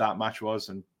how good that match was,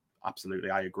 and absolutely,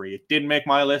 I agree. It didn't make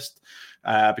my list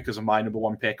because of my number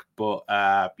one pick, but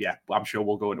yeah, I'm sure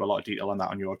we'll go into a lot of detail on that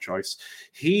on your choice.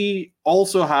 He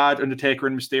also had Undertaker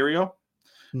and Mysterio.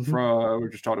 From we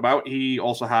just talked about. He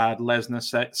also had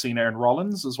Lesnar, Cena, and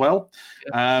Rollins as well.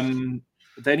 Then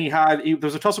there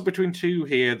was a toss-up between two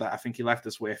here that I think he left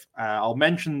us with. I'll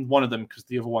mention one of them because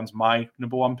the other one's my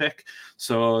number one pick.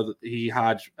 So he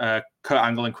had Kurt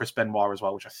Angle and Chris Benoit as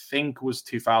well, which I think was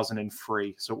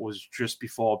 2003. So it was just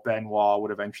before Benoit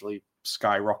would eventually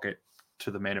skyrocket to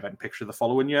the main event picture the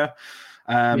following year.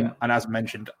 And as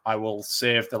mentioned, I will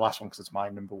save the last one because it's my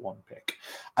number one pick.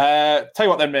 Tell you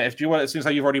what then, mate, it seems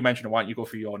like you've already mentioned it, why don't you go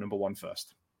for your number one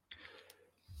first?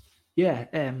 Yeah,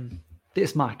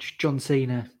 this match, John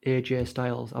Cena, AJ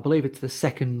Styles, I believe it's the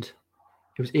second,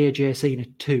 it was AJ Cena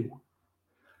 2.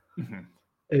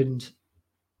 And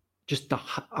just,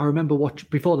 I remember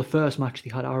before the first match they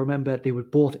had, I remember they were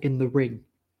both in the ring.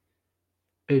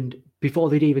 And before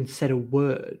they'd even said a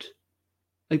word,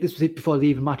 like this was it before the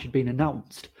even match had been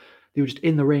announced, they were just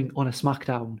in the ring on a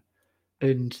SmackDown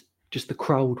and just the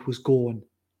crowd was going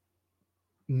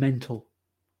mental.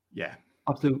 Yeah.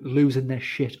 Absolutely losing their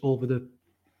shit over the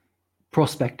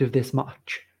prospect of this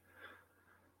match.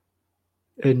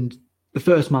 And the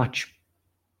first match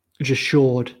just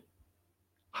showed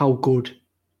how good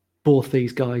both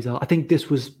these guys are. I think this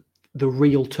was the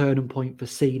real turning point for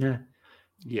Cena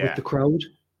with the crowd.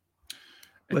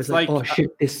 It's like, oh shit,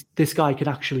 this guy can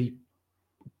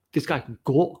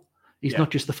go. He's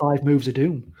not just the 5 moves of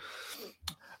doom.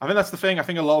 I think that's the thing. I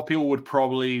think a lot of people would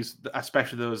probably,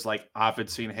 especially those like avid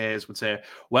Cena haters, would say,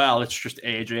 well, it's just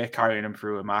AJ carrying him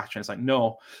through a match. And it's like,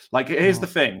 no. Like, here's the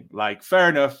thing. Like, fair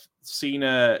enough,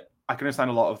 Cena, I can understand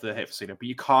a lot of the hate for Cena, but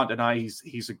you can't deny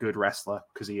he's a good wrestler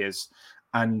because he is.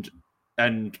 And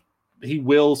he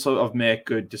will sort of make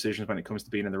good decisions when it comes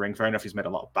to being in the ring. Fair enough, he's made a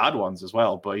lot of bad ones as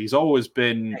well, but he's always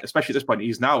been, especially at this point,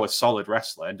 he's now a solid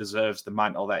wrestler and deserves the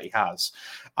mantle that he has.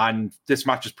 And this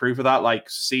match is proof of that. Like,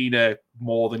 Cena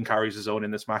more than carries his own in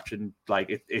this match, and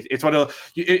like it's one of,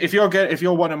 if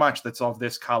you're wanting a match that's of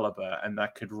this caliber and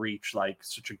that could reach like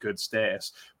such a good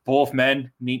status, both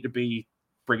men need to be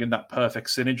bringing that perfect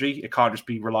synergy. It can't just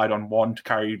be relied on one to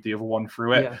carry the other one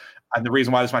through it. And the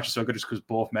reason why this match is so good is because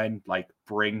both men like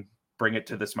bring it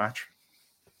to this match.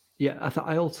 Yeah,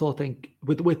 I also think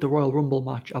with the Royal Rumble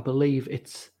match, I believe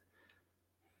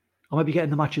I might be getting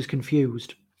the matches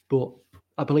confused, but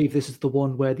I believe this is the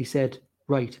one where they said,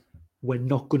 right, we're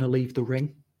not going to leave the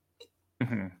ring.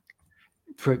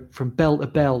 From bell to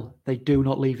bell, they do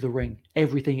not leave the ring.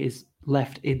 Everything is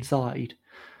left inside.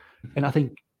 And I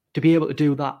think to be able to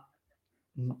do that,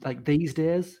 like these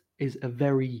days, is a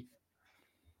very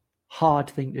hard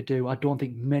thing to do. I don't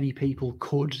think many people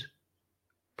could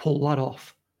pull that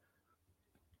off.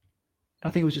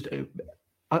 I think it was just,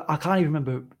 I can't even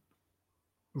remember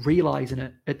realizing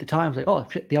it at the time. I was like, oh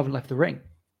shit, they haven't left the ring,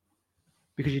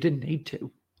 because you didn't need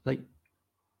to. Like,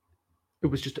 it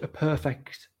was just a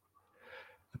perfect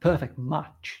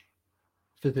match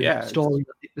for the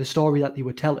story that they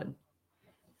were telling.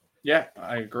 Yeah,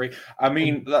 I agree. I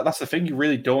mean, that's the thing. You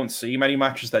really don't see many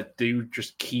matches that do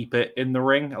just keep it in the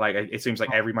ring. Like, it seems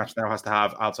like every match now has to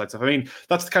have outside stuff. I mean,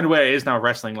 that's kind of where it is now.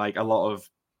 Wrestling, like a lot of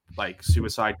like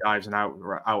suicide dives and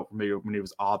out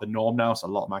maneuvers are the norm now. So a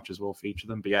lot of matches will feature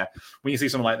them. But yeah, when you see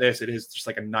something like this, it is just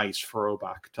like a nice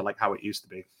throwback to like how it used to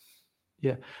be.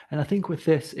 Yeah, and I think with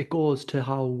this, it goes to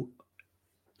how,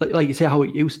 like you say, how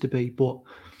it used to be. But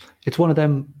it's one of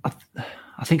them.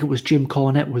 I think it was Jim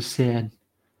Cornette was saying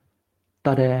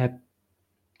that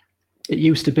it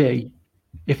used to be,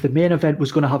 if the main event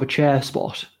was going to have a chair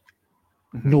spot,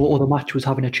 no other match was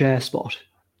having a chair spot.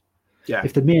 Yeah.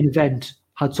 If the main event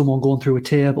had someone going through a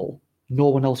table, no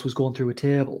one else was going through a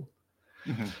table.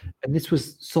 And this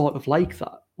was sort of like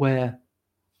that, where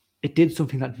it did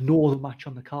something that no other match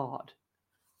on the card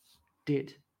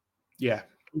did. Yeah.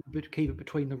 Keep it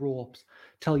between the ropes,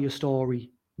 tell your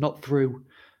story, not through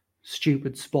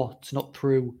stupid spots, not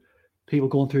through people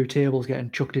going through tables,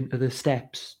 getting chucked into the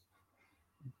steps,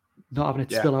 not having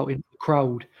it spill out into the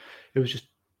crowd. It was just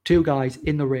two guys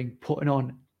in the ring putting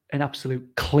on an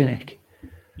absolute clinic.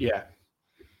 Yeah.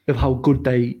 Of how good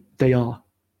they are.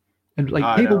 And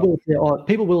like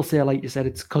people will say, like you said,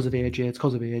 it's because of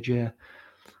AJ,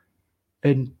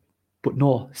 but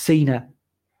no, Cena,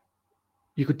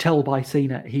 you could tell by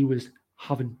Cena he was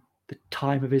having the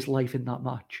time of his life in that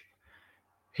match.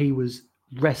 He was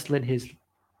wrestling his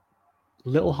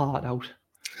little heart out.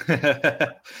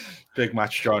 Big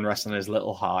match drawing wrestling his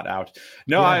little heart out.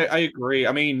 No, Yeah. I agree.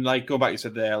 I mean, like going back, you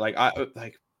said there, like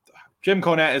Jim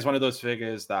Cornette is one of those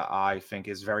figures that I think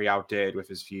is very outdated with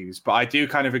his views, but I do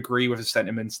kind of agree with his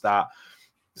sentiments that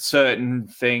certain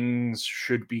things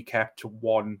should be kept to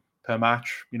one per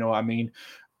match. You know what I mean?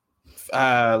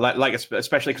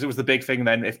 Especially because it was the big thing.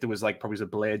 Then if there was like probably a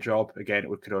blade job again,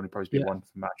 it could only probably be one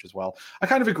match as well. I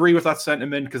kind of agree with that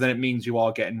sentiment because then it means you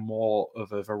are getting more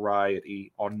of a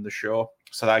variety on the show.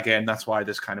 So that, again, that's why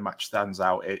this kind of match stands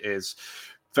out. It is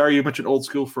very much an old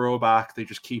school throwback. They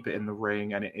just keep it in the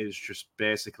ring, and it is just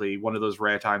basically one of those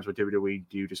rare times where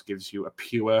WWE just gives you a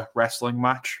pure wrestling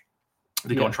match.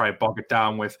 They don't try to bog it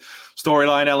down with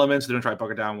storyline elements. They don't try to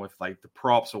bog it down with like the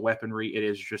props or weaponry. It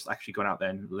is just actually going out there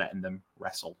and letting them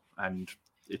wrestle. And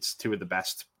it's two of the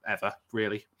best ever,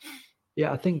 really.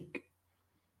 Yeah, I think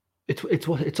it's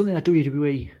something that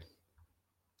WWE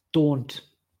don't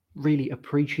really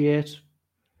appreciate,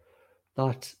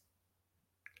 that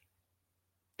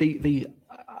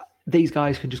these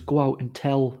guys can just go out and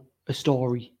tell a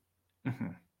story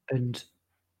and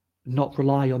not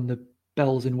rely on the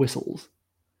bells and whistles.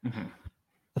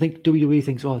 I think WWE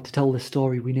thinks, to tell this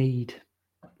story, we need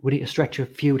to stretch a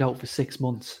feud out for 6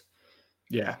 months.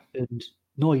 Yeah. And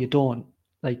no, you don't.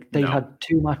 Like they had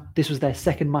this was their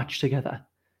second match together.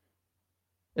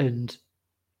 And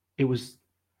it was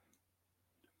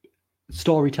a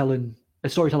storytelling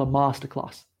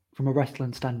masterclass from a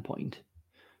wrestling standpoint.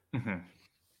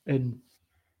 And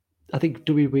I think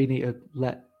WWE need to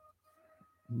let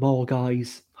more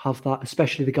guys have that,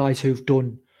 especially the guys who've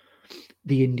done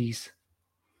the indies,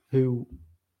 who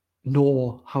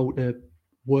know how to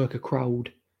work a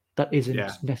crowd that isn't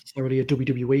necessarily a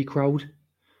WWE crowd.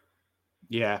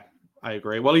 Yeah, I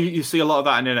agree. Well, you see a lot of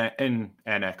that in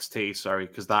NXT,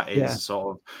 because that is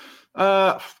sort of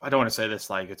I don't want to say this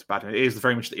like it's bad. It is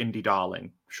very much the indie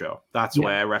darling show. That's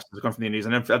where wrestlers come from the indies,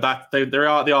 and that they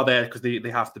are there because they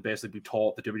have to basically be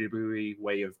taught the WWE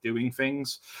way of doing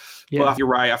things. Yeah. But you're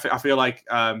right. I feel like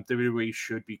WWE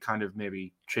should be kind of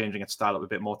maybe changing its style up a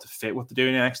bit more to fit what they're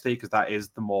doing in NXT, because that is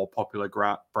the more popular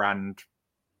brand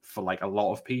for like a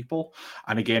lot of people.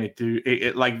 And again,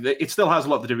 it still has a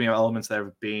lot of the WWE elements there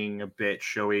of being a bit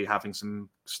showy, having some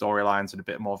storylines and a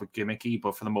bit more of a gimmicky,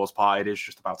 but for the most part it is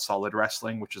just about solid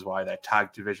wrestling, which is why their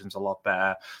tag division's a lot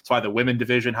better. That's why the women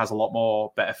division has a lot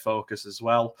more better focus as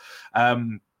well. But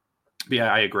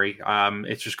yeah, I agree.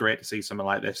 It's just great to see something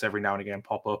like this every now and again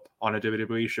pop up on a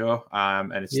WWE show,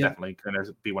 and it's definitely going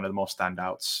to be one of the more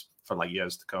standouts for like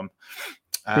years to come.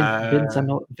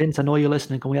 Vince, I know you're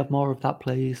listening. Can we have more of that,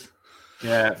 please?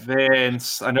 Yeah,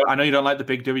 Vince. I know you don't like the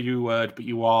big W word, but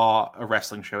you are a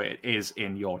wrestling show. It is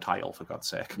in your title, for God's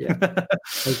sake. Yeah.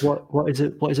 Like what is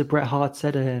it? What is it? Bret Hart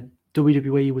said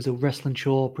WWE was a wrestling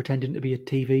show pretending to be a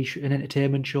TV show, an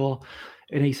entertainment show,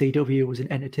 and ECW was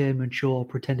an entertainment show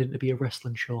pretending to be a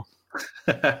wrestling show.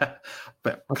 But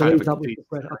I believe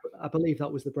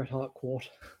that was the Bret Hart quote.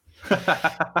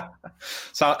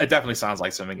 So it definitely sounds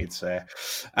like something he'd say.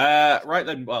 Right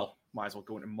then, well, might as well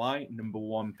go into my number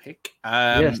one pick.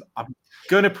 I'm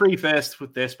going to preface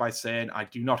with this by saying I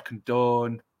do not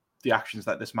condone the actions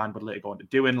that this man would later go on to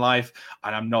do in life,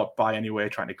 and I'm not by any way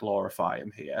trying to glorify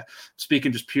him here.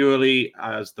 Speaking just purely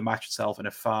as the match itself and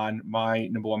a fan, my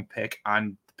number one pick,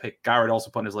 and the pick Garrett also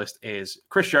put on his list, is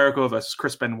Chris Jericho versus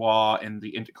Chris Benoit in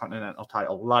the Intercontinental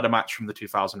title ladder match from the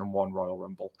 2001 Royal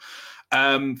Rumble.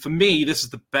 For me, this is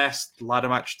the best ladder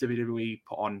match WWE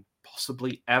put on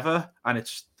possibly ever, and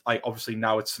it's like obviously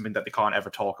now it's something that they can't ever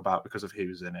talk about because of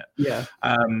who's in it. Yeah.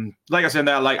 Like I said,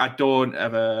 there, like I don't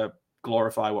ever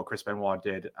glorify what Chris Benoit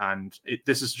did, and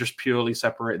this is just purely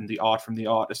separating the art from the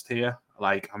artist here.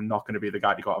 Like, I'm not going to be the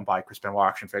guy to go out and buy a Chris Benoit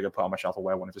action figure, put on my shelf, or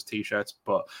wear one of his t-shirts,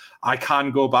 but I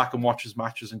can go back and watch his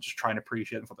matches and just try and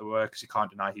appreciate them for what they were, because you can't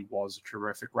deny he was a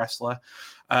terrific wrestler.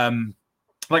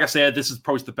 Like I said, this is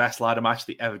probably the best ladder match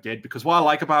they ever did, because what I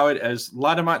like about it is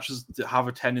ladder matches have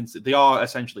a tendency, they are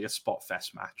essentially a spot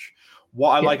fest match.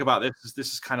 What I like about this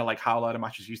is kind of like how ladder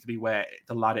matches used to be, where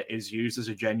the ladder is used as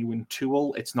a genuine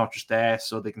tool. It's not just there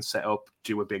so they can set up,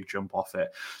 do a big jump off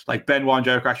it. Like Benoit and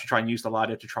Jericho actually try and use the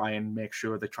ladder to try and make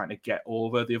sure they're trying to get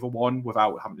over the other one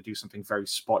without having to do something very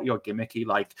spotty or gimmicky.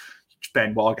 Like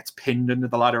Benoit gets pinned under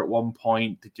the ladder at one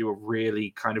point. They do a really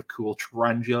kind of cool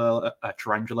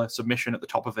tarantula submission at the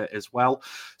top of it as well.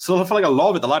 So I feel like a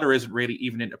lot of it, the ladder isn't really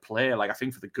even into play. Like, I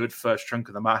think for the good first chunk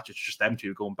of the match, it's just them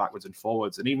two going backwards and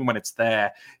forwards. And even when it's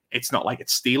there, it's not like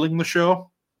it's stealing the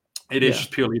show. It is just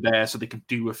purely there so they can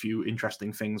do a few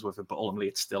interesting things with it, but ultimately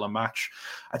it's still a match.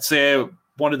 I'd say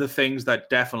one of the things that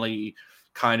definitely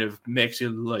kind of makes you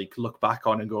like look back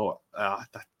on and go,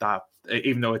 that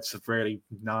even though it's a really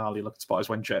gnarly looking spot, is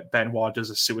when Benoit does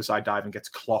a suicide dive and gets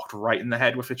clocked right in the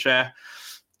head with a chair.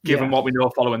 Given what we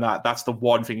know following that, that's the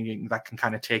one thing that can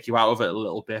kind of take you out of it a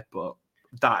little bit. But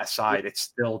that aside, it's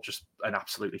still just an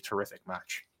absolutely terrific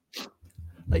match.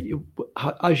 Like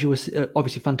as you were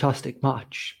obviously fantastic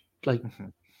match. Like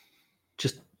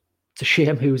just it's a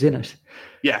shame who's in it.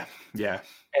 Yeah.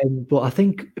 But I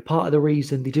think part of the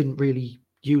reason they didn't really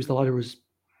use the ladder as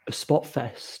a spot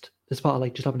fest, as part of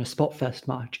like just having a spot fest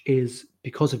match, is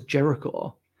because of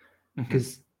Jericho.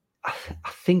 Because I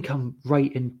think I'm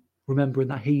right in remembering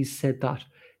that he said that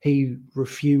he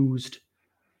refused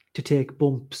to take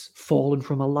bumps falling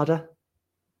from a ladder.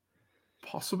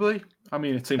 Possibly. I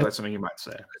mean, it seems like something you might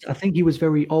say. I think he was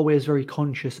always very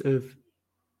conscious of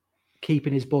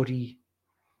keeping his body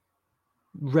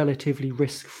relatively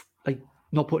like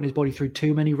not putting his body through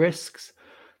too many risks.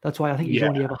 That's why I think he's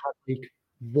only ever had like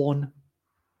one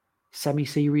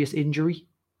semi-serious injury.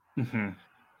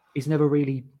 He's never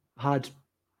really had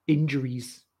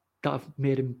injuries that have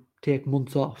made him take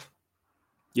months off.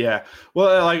 Yeah.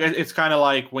 Well, like it's kind of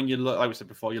like when you look, like we said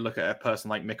before, you look at a person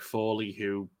like Mick Foley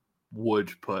who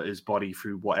would put his body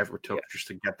through whatever it took just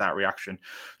to get that reaction.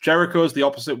 Jericho's the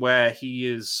opposite, where he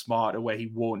is smarter, where he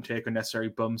won't take unnecessary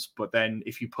bumps, but then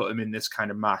if you put him in this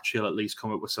kind of match, he'll at least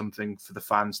come up with something for the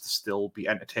fans to still be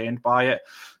entertained by it.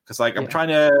 Because I'm trying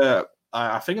to,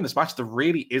 I think in this match, there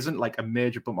really isn't like a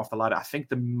major bump off the ladder. I think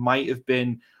there might have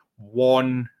been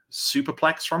one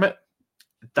superplex from it.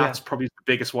 That's probably the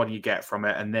biggest one you get from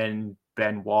it. And then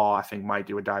Benoit, I think, might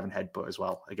do a diving headbutt as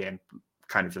well. Again,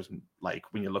 kind of doesn't, like,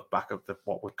 when you look back at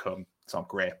what would come, it's not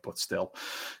great, but still.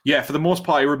 Yeah, for the most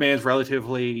part, it remains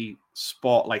relatively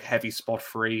heavy spot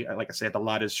free. Like I said, the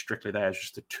ladder's strictly there as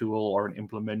just a tool or an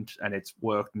implement, and it's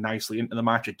worked nicely into the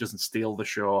match. It doesn't steal the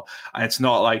show, and it's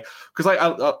not like,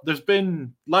 because there's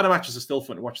been ladder matches are still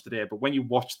fun to watch today, but when you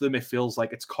watch them, it feels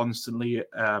like it's constantly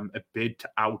a bid to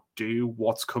outdo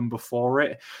what's come before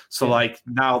it. So like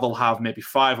now they'll have maybe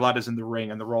 5 ladders in the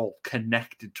ring, and they're all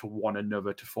connected to one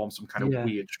another to form some kind of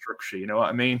weird structure. You know what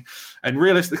I mean? And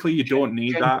realistically, you don't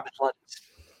need that.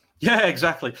 Yeah,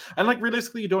 exactly. And like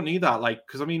realistically, you don't need that. Like,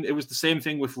 because I mean, it was the same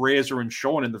thing with Razor and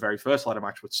Shawn in the very first ladder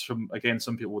match, which some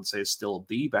people would say is still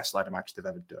the best ladder match they've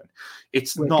ever done.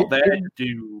 It's not there to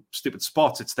do stupid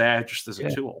spots. It's there just as a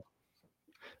tool.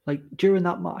 Like during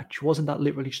that match, wasn't that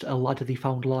literally just a ladder they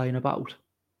found lying about?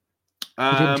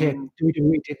 WWE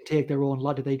didn't take their own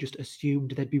ladder. They just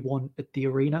assumed there'd be one at the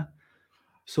arena.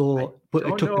 So, but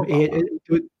it took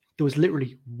them there was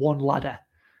literally one ladder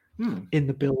in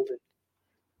the building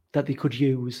that they could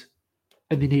use,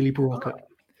 and they nearly broke it.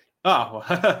 Oh,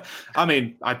 I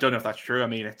mean, I don't know if that's true. I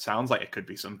mean, it sounds like it could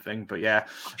be something, but yeah.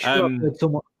 I'm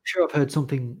sure I've heard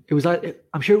something. It was like,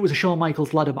 I'm sure it was a Shawn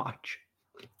Michaels ladder match.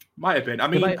 Might have been. I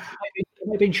mean, it might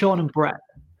have been Shawn and Brett.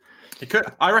 It could.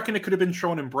 I reckon it could have been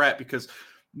Shawn and Brett, because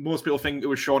most people think it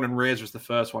was Shawn and Razor was the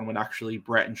first one, when actually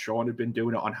Brett and Shawn had been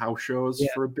doing it on house shows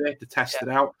for a bit to test it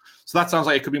out. So that sounds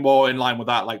like it could be more in line with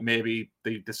that. Like maybe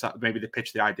they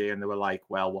pitched the idea and they were like,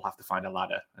 well, we'll have to find a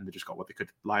ladder, and they just got what they could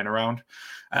lying around.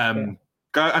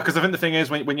 Because I think the thing is,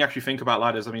 when you actually think about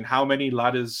ladders, I mean, how many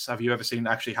ladders have you ever seen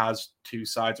that actually has 2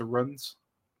 sides of runs?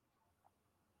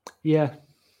 Yeah.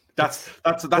 That's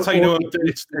how you know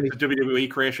it's a WWE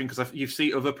creation, because you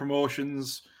see other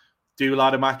promotions do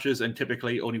ladder matches, and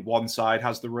typically only one side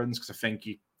has the runs, because I think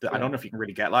I don't know if you can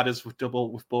really get ladders with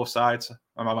both sides.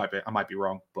 I might be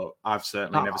wrong, but I've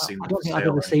certainly never seen. I don't think I've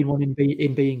ever seen one in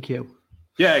B&Q.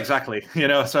 Yeah, exactly. You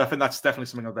know, so I think that's definitely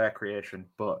something of their creation.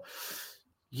 But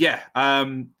yeah,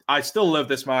 I still love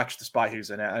this match despite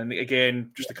who's in it. And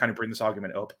again, just to kind of bring this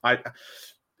argument up,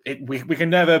 we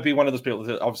can never be one of those people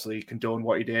that obviously condone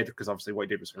what he did, because obviously what he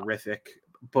did was horrific.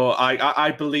 But I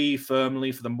believe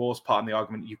firmly, for the most part in the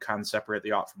argument, you can separate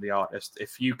the art from the artist.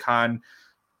 If you can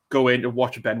go in and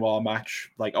watch a Benoit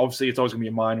match, like obviously it's always going to be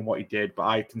in mind on what he did, but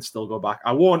I can still go back.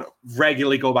 I won't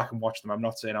regularly go back and watch them. I'm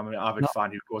not saying I'm an avid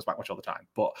fan who goes back and watch all the time,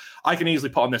 but I can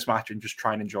easily put on this match and just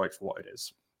try and enjoy it for what it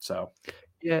is. So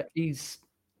yeah, it's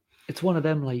one of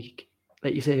them, like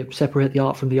you say, separate the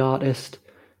art from the artist.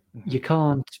 You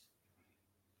can't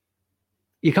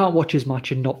watch his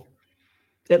match and not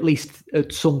at least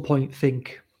at some point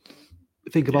think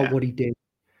about what he did.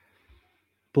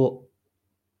 But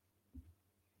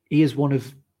he is one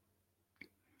of,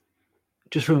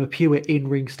 just from a pure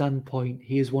in-ring standpoint,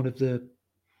 he is one of the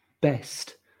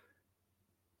best,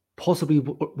 possibly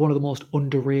one of the most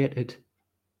underrated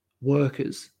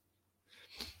workers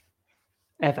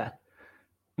ever.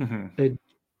 And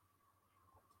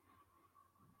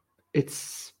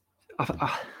it's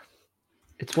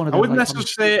It's one of I the wouldn't like,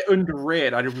 necessarily say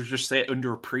underrated. I would just say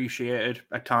underappreciated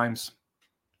at times.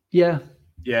 yeah.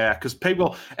 Yeah, because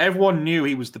everyone knew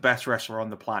he was the best wrestler on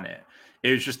the planet.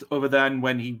 It was just other than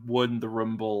when he won the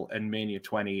Rumble and Mania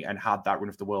 20 and had that run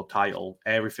of the world title,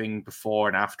 everything before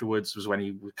and afterwards was when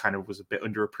he kind of was a bit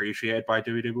underappreciated by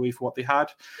WWE for what they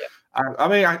had. Yeah. I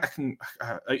mean,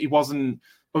 he wasn't,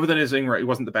 other than his ring, he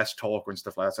wasn't the best talker and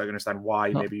stuff like that. So I can understand why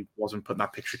maybe he wasn't putting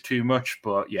that picture too much.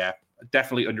 But yeah,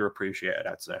 definitely underappreciated,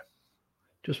 I'd say.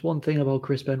 Just one thing about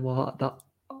Chris Benoit that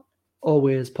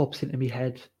always pops into my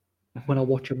head when I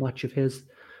watch a match of his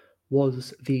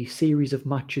was the series of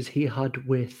matches he had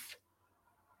with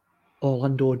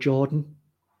Orlando Jordan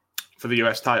for the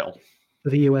US title.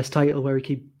 For the US title, where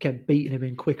he kept beating him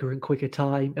in quicker and quicker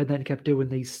time, and then kept doing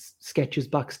these sketches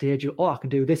backstage. Oh, I can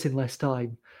do this in less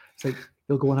time. It's like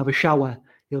he'll go and have a shower.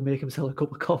 He'll make himself a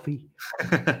cup of coffee.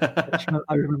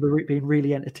 I remember being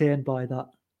really entertained by that.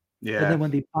 Yeah. And then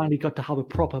when they finally got to have a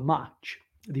proper match,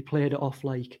 they played it off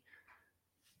like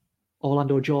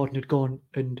Orlando Jordan had gone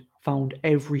and found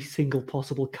every single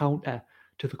possible counter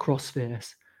to the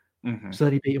crossface. Mm-hmm. So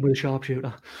then he beat him with a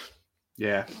sharpshooter.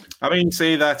 Yeah. I mean,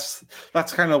 see, that's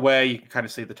kind of where you kind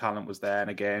of see the talent was there. And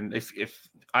again, if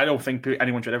I don't think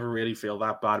anyone should ever really feel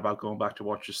that bad about going back to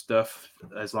watch his stuff,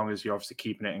 as long as you're obviously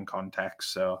keeping it in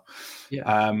context. So, yeah,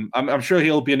 I'm sure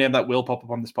he'll be a name that will pop up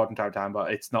on this pod in time,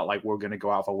 but it's not like we're going to go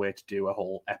out of our way to do a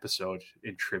whole episode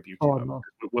in tribute to him. No.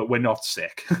 We're not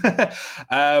sick.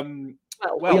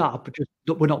 Well, we are, but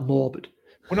we're not morbid.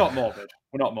 We're not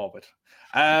morbid.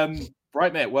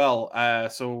 Right, mate. Well,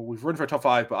 so we've run for a top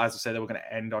 5, but as I said, we're going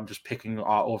to end on just picking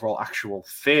our overall actual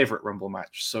favorite Rumble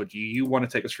match. So do you want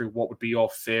to take us through what would be your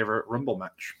favorite Rumble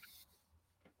match?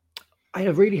 I had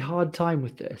a really hard time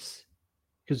with this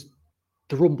because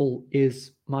the Rumble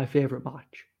is my favorite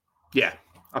match. Yeah,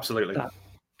 absolutely. That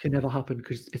can never happen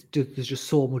because there's just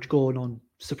so much going on.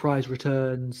 Surprise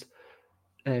returns,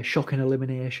 shocking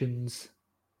eliminations,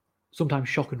 sometimes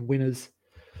shocking winners.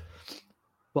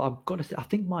 But I've got to say, I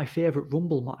think my favorite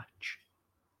Rumble match,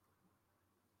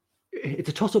 it's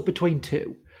a toss-up between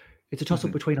two. It's a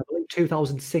toss-up between, I believe,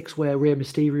 2006, where Rey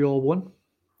Mysterio won.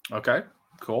 Okay,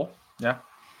 cool. Yeah.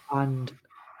 And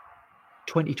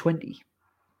 2020.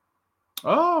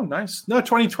 Oh, nice. No,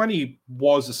 2020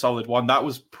 was a solid one. That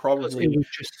was probably... It was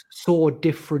just so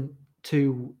different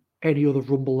to any other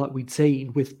Rumble that we'd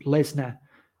seen, with Lesnar,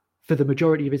 for the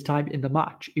majority of his time in the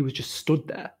match, he was just stood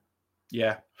there.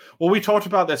 Yeah. Well, we talked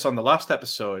about this on the last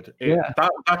episode.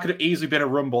 That could have easily been a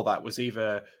Rumble that was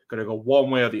either going to go one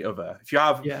way or the other. If you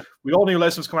have, we all knew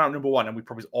Lesnar was coming out number 1, and we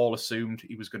probably all assumed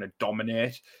he was going to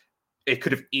dominate. It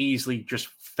could have easily just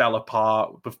fell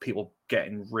apart with people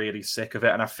getting really sick of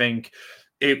it. And I think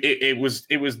it was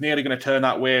nearly going to turn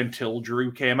that way until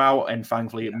Drew came out, and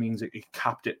thankfully it means it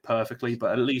capped it perfectly.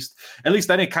 But at least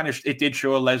then it did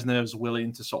show Lesnar was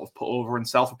willing to sort of put over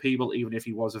himself for people, even if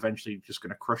he was eventually just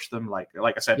going to crush them. Like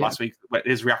I said last week,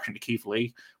 his reaction to Keith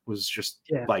Lee was just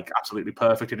like absolutely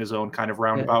perfect in his own kind of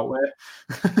roundabout way.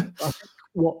 I think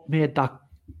what made that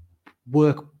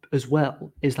work as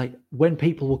well is like when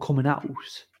people were coming out,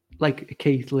 like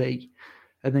Keith Lee,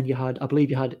 and then I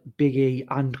believe you had Big E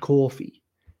and Kofi.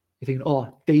 You're thinking,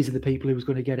 oh, these are the people who was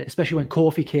going to get it, especially when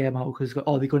Kofi came out, because they're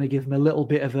going to give him a little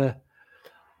bit of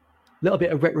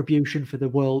retribution for the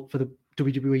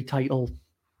WWE title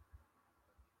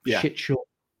shit show.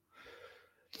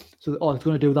 So, it's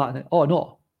going to do that, and then,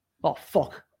 no,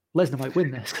 fuck, Lesnar might win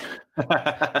this,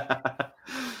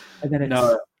 and then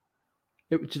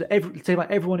it was just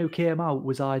everyone who came out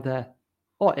was either,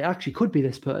 it actually could be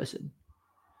this person,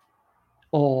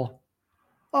 or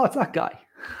it's that guy.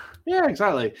 Yeah,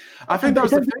 exactly. I think that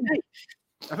was the thing.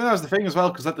 I think that was the thing as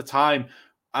well, because at the time,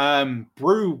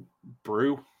 Drew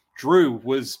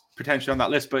was potentially on that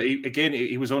list, but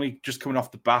he was only just coming off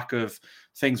the back of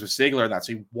things with Ziggler and that,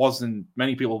 so he wasn't.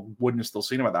 Many people wouldn't have still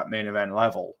seen him at that main event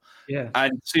level. Yeah,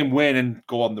 and see him win and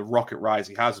go on the rocket rise,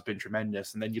 he has been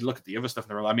tremendous. And then you look at the other stuff in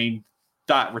the room. I mean,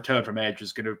 that return from Edge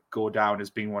is going to go down as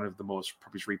being one of the most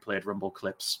probably replayed Rumble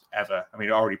clips ever. I mean,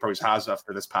 it already probably has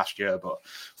after this past year, but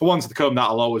for ones to come,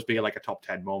 that'll always be like a top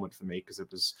 10 moment for me, because it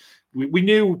was, we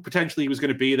knew potentially he was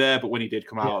going to be there, but when he did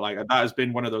come out, like that has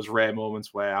been one of those rare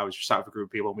moments where I was just sat with a group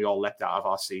of people and we all leapt out of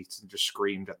our seats and just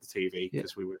screamed at the TV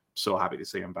because we were so happy to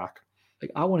see him back.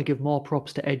 Like, I want to give more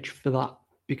props to Edge for that,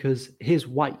 because his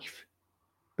wife,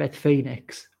 Beth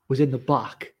Phoenix, was in the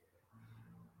back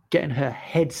getting her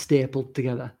head stapled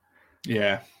together.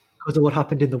 Yeah. Because of what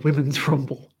happened in the women's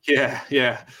Rumble.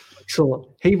 Yeah.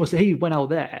 So he went out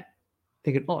there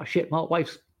thinking, oh shit, my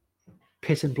wife's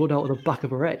pissing blood out of the back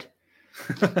of her head.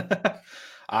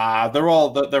 They're all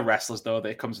the wrestlers, though.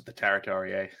 It comes with the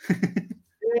territory, eh?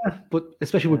 Yeah, but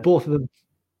especially with both of them.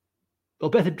 Well,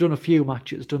 Beth had done a few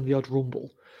matches, done the odd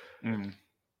Rumble.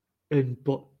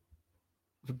 But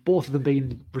for both of them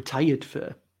being retired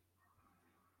for,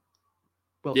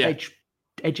 Edge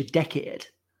a decade.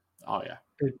 Oh, yeah.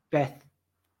 Beth,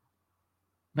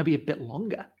 maybe a bit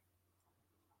longer.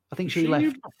 I think she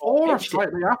left before or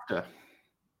slightly after.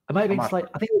 It might have been I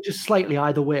think it was just slightly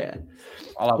either way.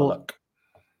 I'll have a look.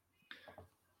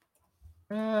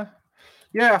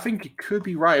 Yeah, I think you could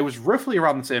be right. It was roughly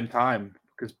around the same time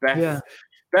because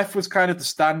Beth was kind of the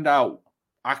standout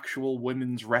actual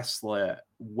women's wrestler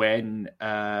when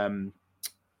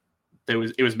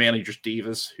it was mainly just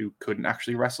divas who couldn't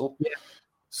actually wrestle. Yeah,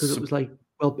 because it was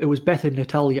it was Beth and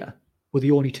Natalya were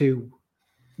the only two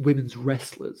women's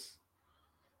wrestlers.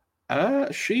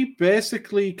 She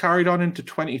basically carried on into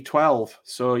 2012.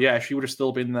 So yeah, she would have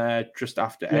still been there just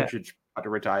after Edge had to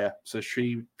retire. So so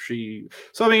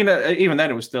I mean, even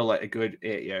then it was still like a good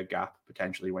 8-year gap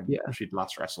potentially when she'd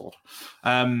last wrestled.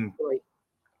 But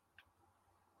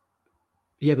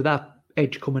that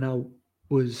Edge coming out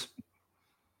was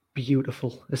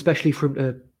beautiful, especially for him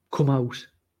to come out.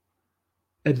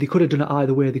 And they could have done it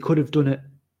either way. They could have done it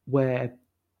where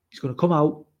he's going to come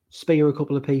out, spear a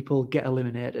couple of people, get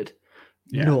eliminated.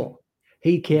 Yeah. No,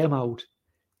 he came out,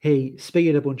 he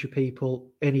speared a bunch of people,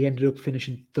 and he ended up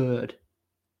finishing third.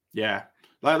 Yeah,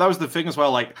 that was the thing as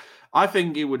well. Like, I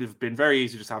think it would have been very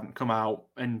easy to just have him come out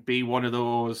and be one of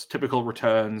those typical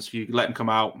returns. You let him come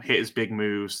out, hit his big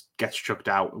moves, gets chucked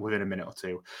out within a minute or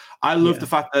two. I love the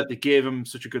fact that they gave him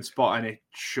such a good spot, and it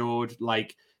showed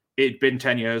like it'd been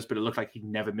 10 years, but it looked like he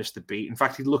never missed a beat. In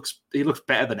fact, he looks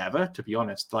better than ever, to be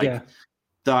honest.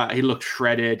 That he looked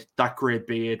shredded. That grey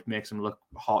beard makes him look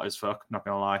hot as fuck. Not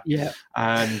gonna lie. Yeah,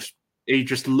 and he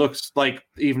just looks like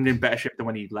even in better shape than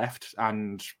when he left.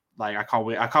 And like, I can't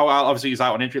wait. Obviously, he's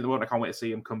out on injury at the moment. I can't wait to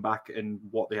see him come back and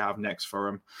what they have next for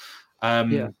him.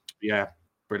 Yeah,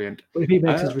 brilliant. But if he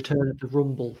makes his return at the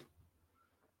Rumble,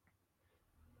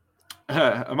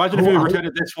 imagine if he returned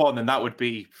at this one, then that would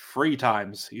be 3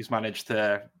 times he's managed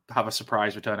to have a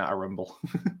surprise return at a Rumble.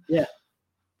 Yeah,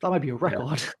 that might be a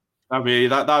record. Yeah.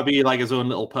 That'd be like his own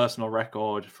little personal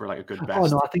record for like a good best. Oh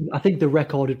no, I think the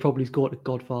record would probably go to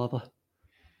Godfather.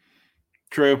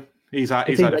 True, he's had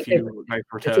a few nice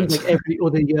returns. Like every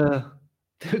other year,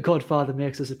 the Godfather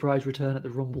makes a surprise return at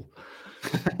the Rumble.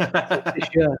 This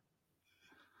year,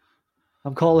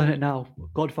 I'm calling it now.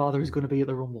 Godfather is going to be at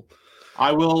the Rumble.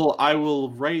 I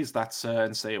will raise that, sir,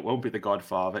 and say it won't be the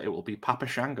Godfather. It will be Papa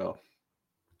Shango.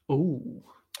 Ooh,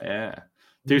 yeah.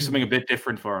 Do something a bit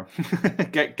different for him.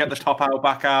 Get the top out,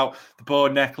 back out, the bow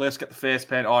necklace, get the face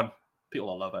paint on. People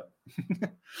will love it.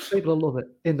 People will love it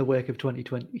in the wake of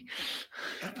 2020.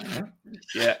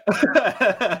 Yeah.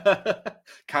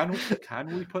 Can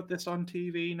we put this on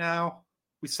TV now?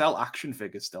 We sell action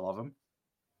figures still of them.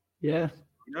 Yeah.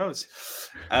 Who knows?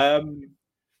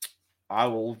 I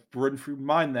will run through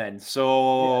mine then.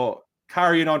 So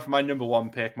carrying on from my number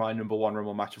one pick, my number one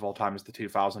Rumble match of all time is the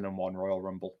 2001 Royal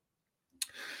Rumble.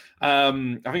 I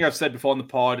think I've said before in the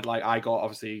pod, like I got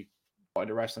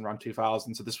into wrestling around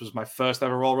 2000, so this was my first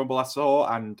ever Royal Rumble I saw,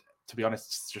 and to be honest,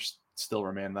 it's just still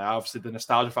remain there. Obviously, the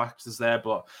nostalgia factor is there,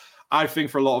 but I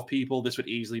think for a lot of people, this would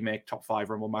easily make top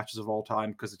 5 Rumble matches of all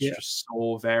time because it's just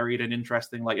so varied and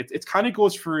interesting. Like it kind of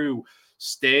goes through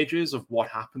stages of what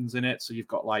happens in it. So you've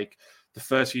got like the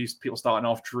first few people starting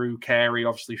off. Drew Carey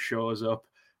obviously shows up.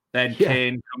 Then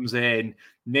Kane comes in,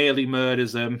 nearly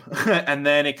murders him, and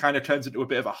then it kind of turns into a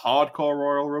bit of a hardcore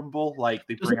Royal Rumble. Like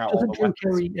they bring out all the weapons.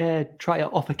 Doesn't Drew Carey try to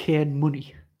offer Kane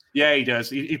money? Yeah, he does.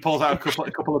 He pulls out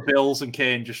a couple of bills, and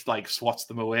Kane just like swats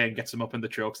them away and gets him up in the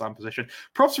chokeslam position.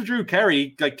 Props for Drew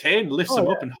Carey. Like Kane lifts him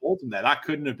up and holds him there. That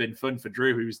couldn't have been fun for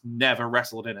Drew, who's never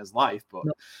wrestled in his life. But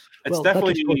it's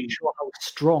definitely that just shows how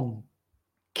strong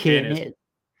Kane is.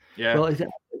 Yeah. Well,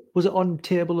 was it on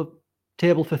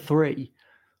table for 3?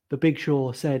 The Big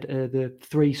Show said the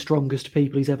 3 strongest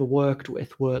people he's ever worked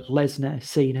with were Lesnar,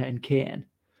 Cena, and Kane.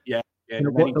 Yeah.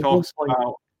 And then he talks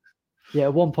about... Yeah,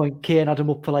 at one point, Kane had him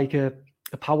up for like a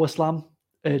power slam,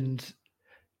 and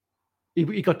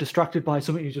he got distracted by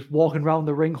something. He was just walking around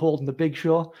the ring holding the Big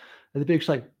Show, and the Big Show's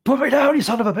like, "Put me down, you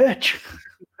son of a bitch!"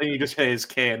 And you just hears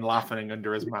Kane laughing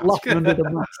under his mask. Laughing under the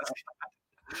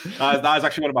mask. That is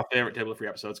actually one of my favorite Table of 3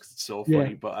 episodes because it's so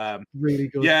funny. But really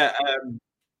good. Yeah,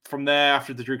 from there,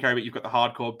 after the Drew Carey bit, you've got the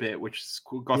hardcore bit, which has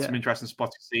got some interesting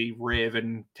spots to see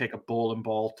Raven take a bowling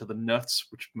ball to the nuts,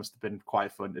 which must have been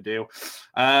quite fun to do.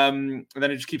 And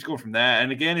then it just keeps going from there.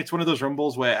 And again, it's one of those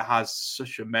Rumbles where it has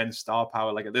such immense star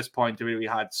power. Like at this point, we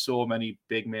had so many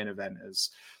big main eventers.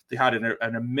 They had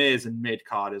an amazing mid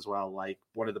card as well, like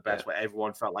one of the best where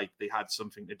everyone felt like they had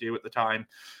something to do at the time.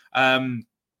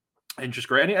 And just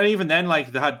great. And even then,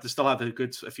 like they still had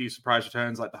a few surprise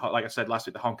returns. Like I said last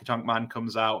week, the Honky Tonk Man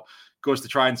comes out, goes to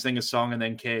try and sing a song, and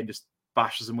then Kane just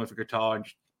bashes him with a guitar and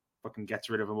just fucking gets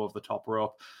rid of him over the top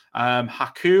rope.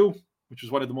 Haku, which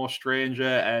was one of the more stranger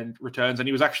and returns, and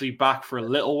he was actually back for a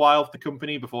little while with the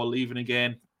company before leaving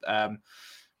again. But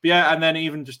yeah, and then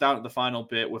even just down to the final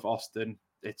bit with Austin,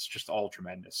 it's just all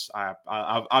tremendous. I've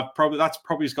probably that's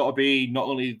got to be not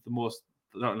only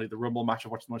the Rumble match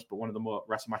I've watched the most, but one of the more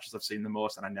wrestling matches I've seen the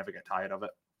most, and I never get tired of it.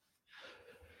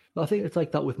 I think it's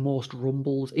like that with most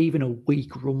Rumbles. Even a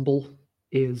weak Rumble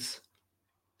is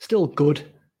still good.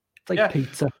 It's like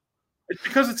pizza. It's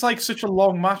because it's like such a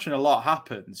long match and a lot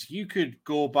happens. You could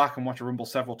go back and watch a Rumble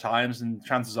several times, and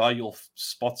chances are you'll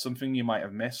spot something you might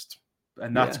have missed.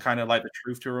 And that's kind of like the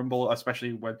truth to Rumble,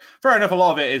 especially when, fair enough, a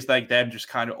lot of it is like them just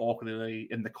kind of awkwardly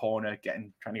in the corner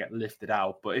trying to get lifted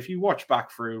out. But if you watch back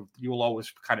through, you'll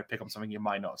always kind of pick up something you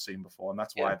might not have seen before. And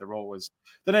that's why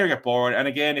they never get boring. And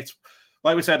again, it's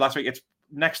like we said last week, it's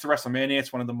next to WrestleMania.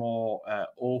 It's one of the more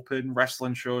open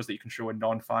wrestling shows that you can show a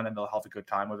non-fan and they'll have a good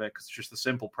time with it because it's just a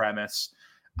simple premise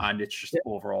and it's just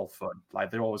overall fun. Like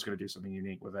they're always going to do something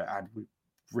unique with it. And we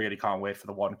really can't wait for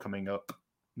the one coming up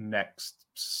next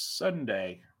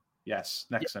Sunday. Yes,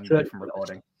 next Sunday from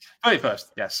recording. 31st,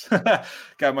 yes.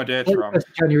 Got my dates wrong.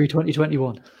 January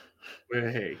 2021.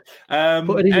 Hey.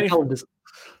 Put it in your calendars.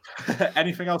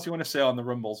 Anything else you want to say on the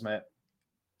Rumbles, mate?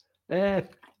 The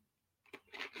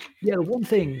one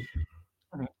thing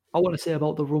I want to say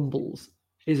about the Rumbles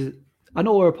is I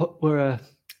know we're a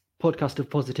podcast of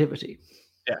positivity.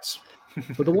 Yes.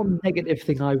 But the one negative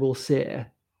thing I will say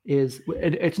is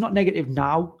it's not negative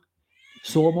now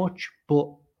so much,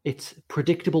 but it's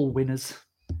predictable winners.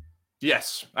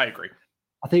 Yes, I agree.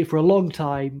 I think for a long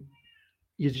time,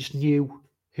 you just knew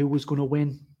who was going to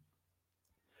win.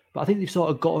 But I think they've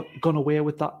sort of gone away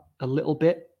with that a little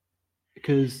bit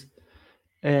because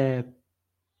the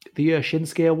year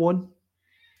Shinsuke won.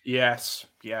 Yes,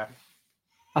 yeah.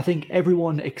 I think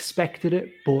everyone expected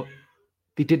it, but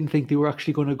they didn't think they were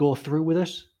actually going to go through with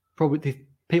it.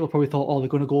 People probably thought, they're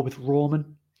going to go with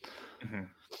Roman. Mm-hmm.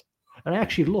 And I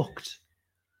actually looked.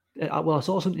 I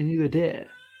saw something the other day.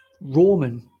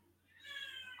 Roman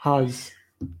has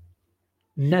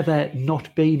never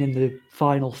not been in the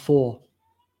final four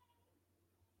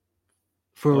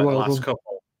for a Royal Rumble.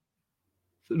 Couple.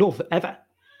 No, forever.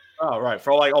 Oh, right.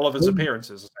 For all of his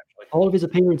appearances, essentially. All of his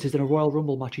appearances in a Royal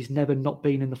Rumble match, he's never not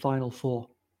been in the final four.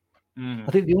 Mm.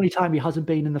 I think the only time he hasn't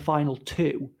been in the final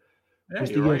two was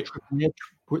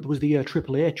the year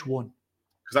Triple H won.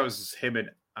 Because that was him and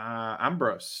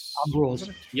Ambrose.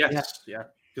 Yes, yeah.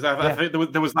 Because I think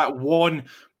there was that one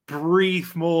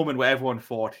brief moment where everyone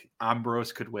thought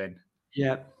Ambrose could win.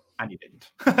 Yeah. And he didn't.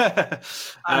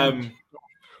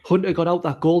 Hunter got out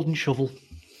that golden shovel.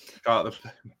 Dug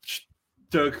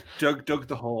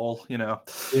the hole, you know.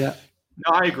 Yeah.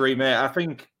 No, I agree, mate. I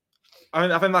think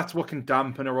that's what can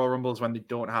dampen a Royal Rumble is when they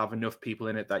don't have enough people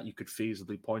in it that you could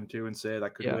feasibly point to and say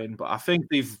that could win. But I think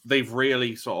they've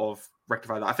really sort of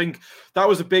rectified that. I think that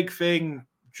was a big thing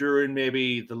during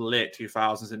maybe the late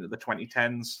 2000s into the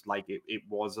 2010s. Like it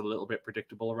was a little bit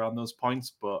predictable around those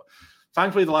points, but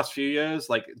thankfully the last few years,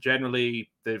 like generally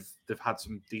they've had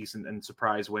some decent and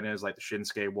surprise winners, like the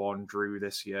Shinsuke one, Drew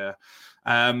this year.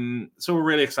 So we're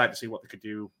really excited to see what they could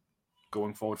do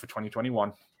going forward for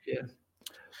 2021. Yeah.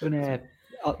 And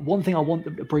one thing I want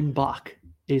them to bring back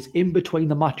is in between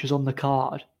the matches on the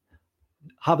card,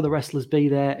 have the wrestlers be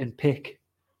there and pick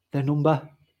their number.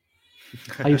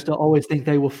 I used to always think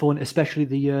they were fun, especially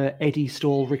the Eddie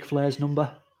stole Ric Flair's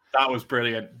number. That was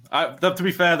brilliant. To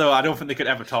be fair, though, I don't think they could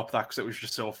ever top that because it was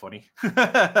just so funny.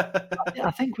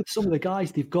 I think with some of the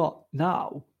guys they've got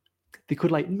now, they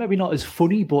could maybe not as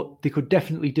funny, but they could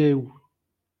definitely do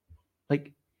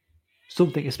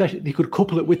something. Especially they could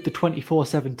couple it with the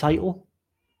 24/7 title.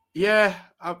 Yeah,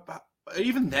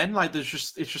 even then, it's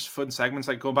just fun segments.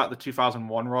 Like going back to the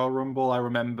 2001 Royal Rumble, I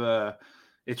remember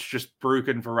it's just Brooke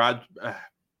and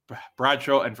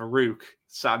Bradshaw and Farouk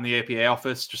sat in the APA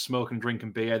office just smoking,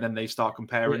 drinking beer, and then they start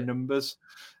comparing numbers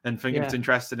and thinking it's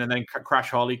interesting. And then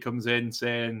Crash Holly comes in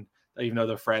saying even though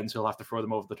they're friends, he'll have to throw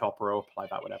them over the top rope. Like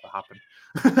that would ever happen.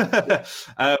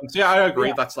 So yeah, I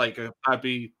agree. That's like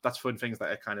that's fun things that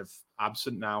are kind of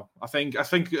absent now. I think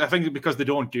because they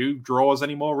don't do draws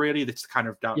anymore. Really, it's kind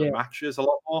of down to matches a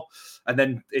lot more. And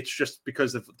then it's just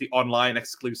because of the online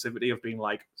exclusivity of being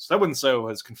like so and so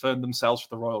has confirmed themselves for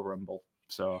the Royal Rumble.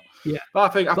 So yeah, but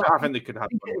I think they could have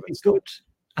fun with it. Good.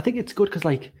 I think it's good because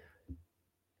like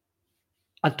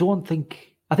I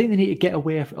think they need to get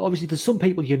away from. Obviously, there's some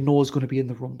people you know is going to be in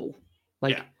the Rumble.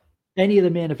 Like any of the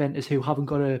main eventers who haven't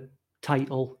got a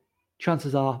title,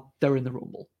 chances are they're in the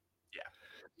Rumble. Yeah.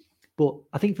 But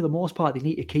I think for the most part, they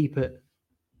need to keep it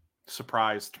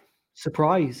surprise,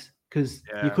 because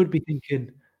you could be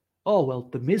thinking, oh well,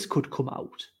 the Miz could come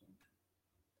out,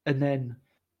 and then,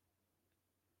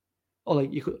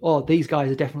 these guys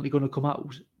are definitely going to come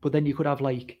out. But then you could have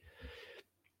like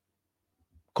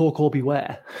Coco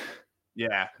Beware.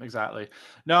 Yeah, exactly.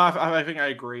 No, I think I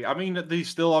agree. I mean, they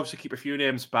still obviously keep a few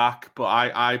names back, but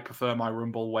I prefer my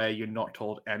Rumble where you're not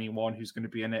told anyone who's going to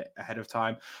be in it ahead of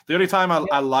time. The only time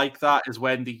I like that is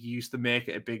when they used to make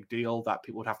it a big deal that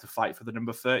people would have to fight for the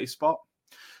number 30 spot.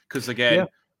 Because again,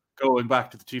 going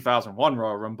back to the 2001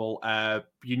 Royal Rumble,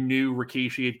 you knew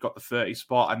Rikishi had got the 30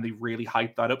 spot and they really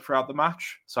hyped that up throughout the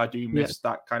match. So I do miss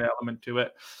that kind of element to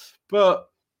it. But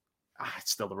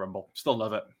it's still the Rumble. Still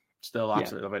love it. Still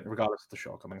absolutely love it, regardless of the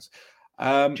shortcomings.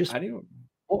 Anyway.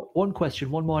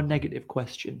 One more negative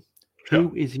question. Sure.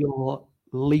 Who is your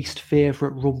least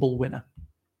favorite Rumble winner?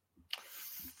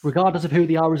 Regardless of who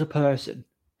they are as a person.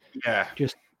 Yeah.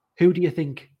 Just who do you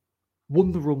think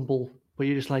won the Rumble, but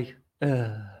you're just like,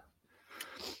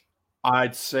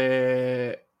 I'd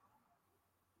say,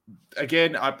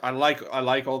 again, I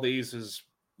like all these as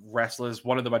wrestlers.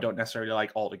 One of them I don't necessarily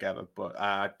like altogether, but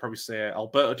I'd probably say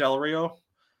Alberto Del Rio.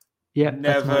 Yeah,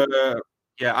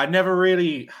 I never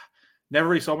really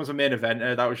saw him as a main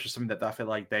eventer. That was just something that I feel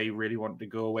like they really wanted to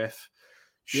go with.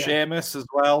 Sheamus as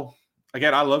well.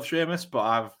 Again, I love Sheamus,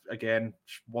 but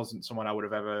wasn't someone I would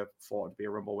have ever thought to be a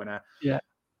Rumble winner. Yeah.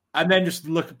 And then just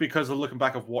looking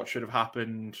back of what should have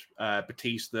happened,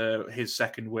 Batista, his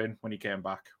second win when he came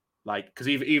back. Like, because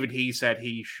even he said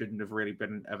he shouldn't have really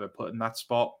been ever put in that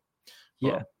spot.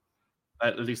 But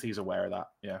at least he's aware of that.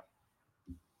 Yeah.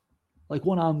 Like,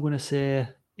 one I'm going to say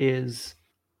is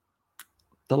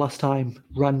the last time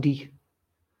Randy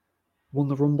won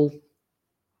the Rumble.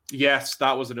 Yes,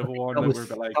 that was another one.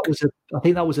 I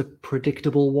think that was a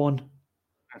predictable one.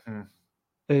 Mm-hmm.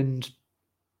 And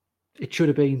it should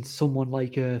have been someone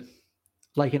like an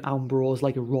Ambrose,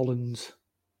 like a Rollins.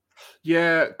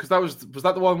 Yeah, because was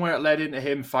that the one where it led into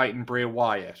him fighting Bray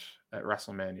Wyatt at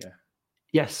WrestleMania?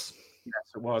 Yes.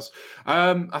 Yes, it was.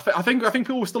 I think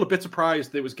people were still a bit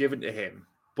surprised that it was given to him,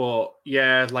 but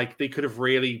yeah, like they could have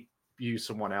really used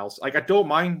someone else. Like, I don't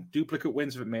mind duplicate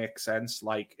wins if it makes sense.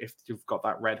 Like if you've got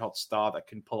that red hot star that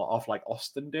can pull it off, like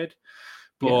Austin did.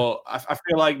 But I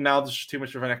feel like now there's just too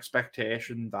much of an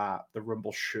expectation that the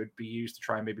Rumble should be used to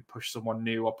try and maybe push someone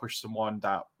new or push someone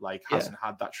that like hasn't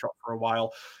had that shot for a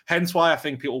while. Hence why I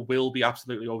think people will be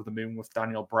absolutely over the moon with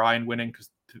Daniel Bryan winning, because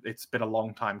it's been a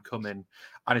long time coming,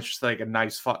 and it's just like a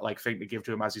nice thing to give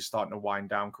to him as he's starting to wind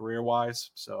down career wise.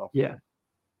 So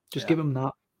just give him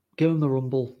that. Give him the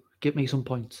Rumble. Get me some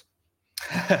points.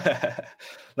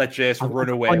 Let Jace run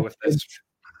away with this.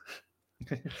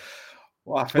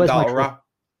 Well, I think that'll wrap.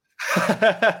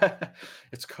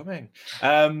 It's coming.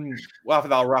 Well, I think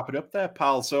that'll wrap it up there,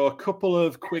 pal. So a couple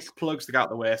of quick plugs to get out of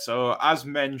the way. So as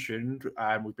mentioned,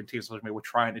 we've been teasing we're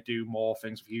trying to do more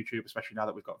things for YouTube, especially now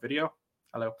that we've got video.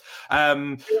 Hello.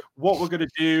 What we're going to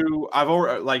do, I've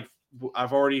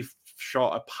already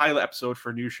shot a pilot episode for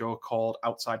a new show called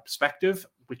Outside Perspective,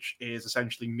 which is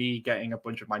essentially me getting a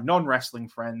bunch of my non-wrestling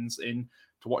friends in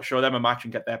to show them a match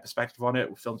and get their perspective on it.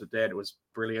 We filmed it today and it was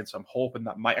brilliant, so I'm hoping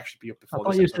that might actually be up before I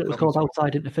thought you said it was called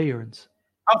Outside Interference.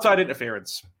 Outside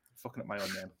Interference. I'm fucking up my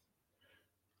own name.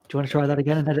 Do you want to try that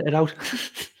again and edit it out?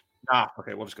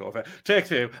 Okay, we'll just go with it. Take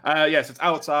two. Yes, it's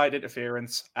Outside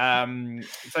Interference.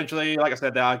 Essentially, like I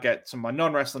said, I get some of my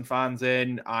non-wrestling fans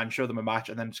in and show them a match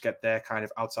and then just get their kind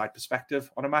of outside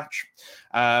perspective on a match.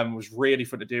 It was really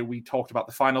fun to do. We talked about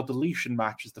the Final Deletion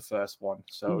match as the first one,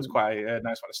 so it was quite a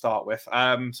nice one to start with.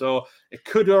 So it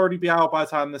could already be out by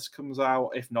the time this comes out.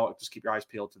 If not, just keep your eyes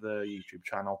peeled to the YouTube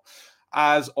channel.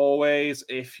 As always,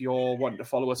 if you're wanting to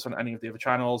follow us on any of the other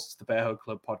channels, it's the Bear Hug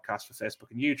Club podcast for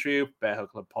Facebook and YouTube, Bear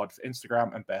Hug Club Pod for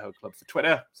Instagram, and Bear Hug Club for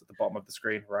Twitter. It's at the bottom of the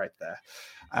screen right there.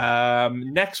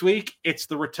 Next week, it's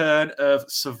the return of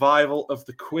Survival of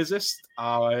the Quizist,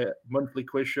 our monthly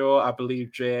quiz show. I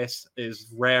believe Jace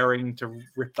is raring to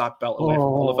rip that belt away from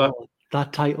Oliver.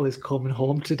 That title is coming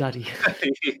home to Daddy.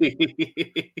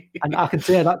 And I can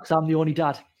say that because I'm the only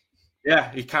dad.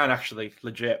 Yeah, he can actually,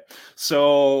 legit.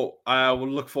 So we'll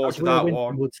look forward to that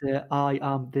one. Would say, I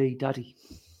am the daddy.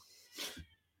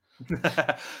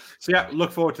 So yeah,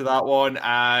 look forward to that one.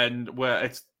 And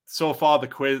it's so far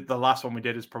the last one we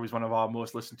did is probably one of our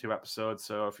most listened to episodes.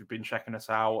 So if you've been checking us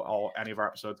out or any of our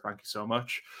episodes, thank you so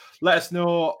much. Let us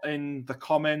know in the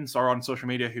comments or on social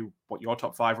media what your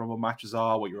top 5 Rumble matches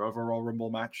are, what your overall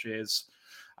Rumble match is.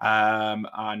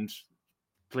 And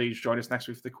please join us next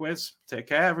week for the quiz. Take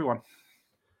care, everyone.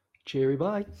 Cheery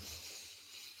bye.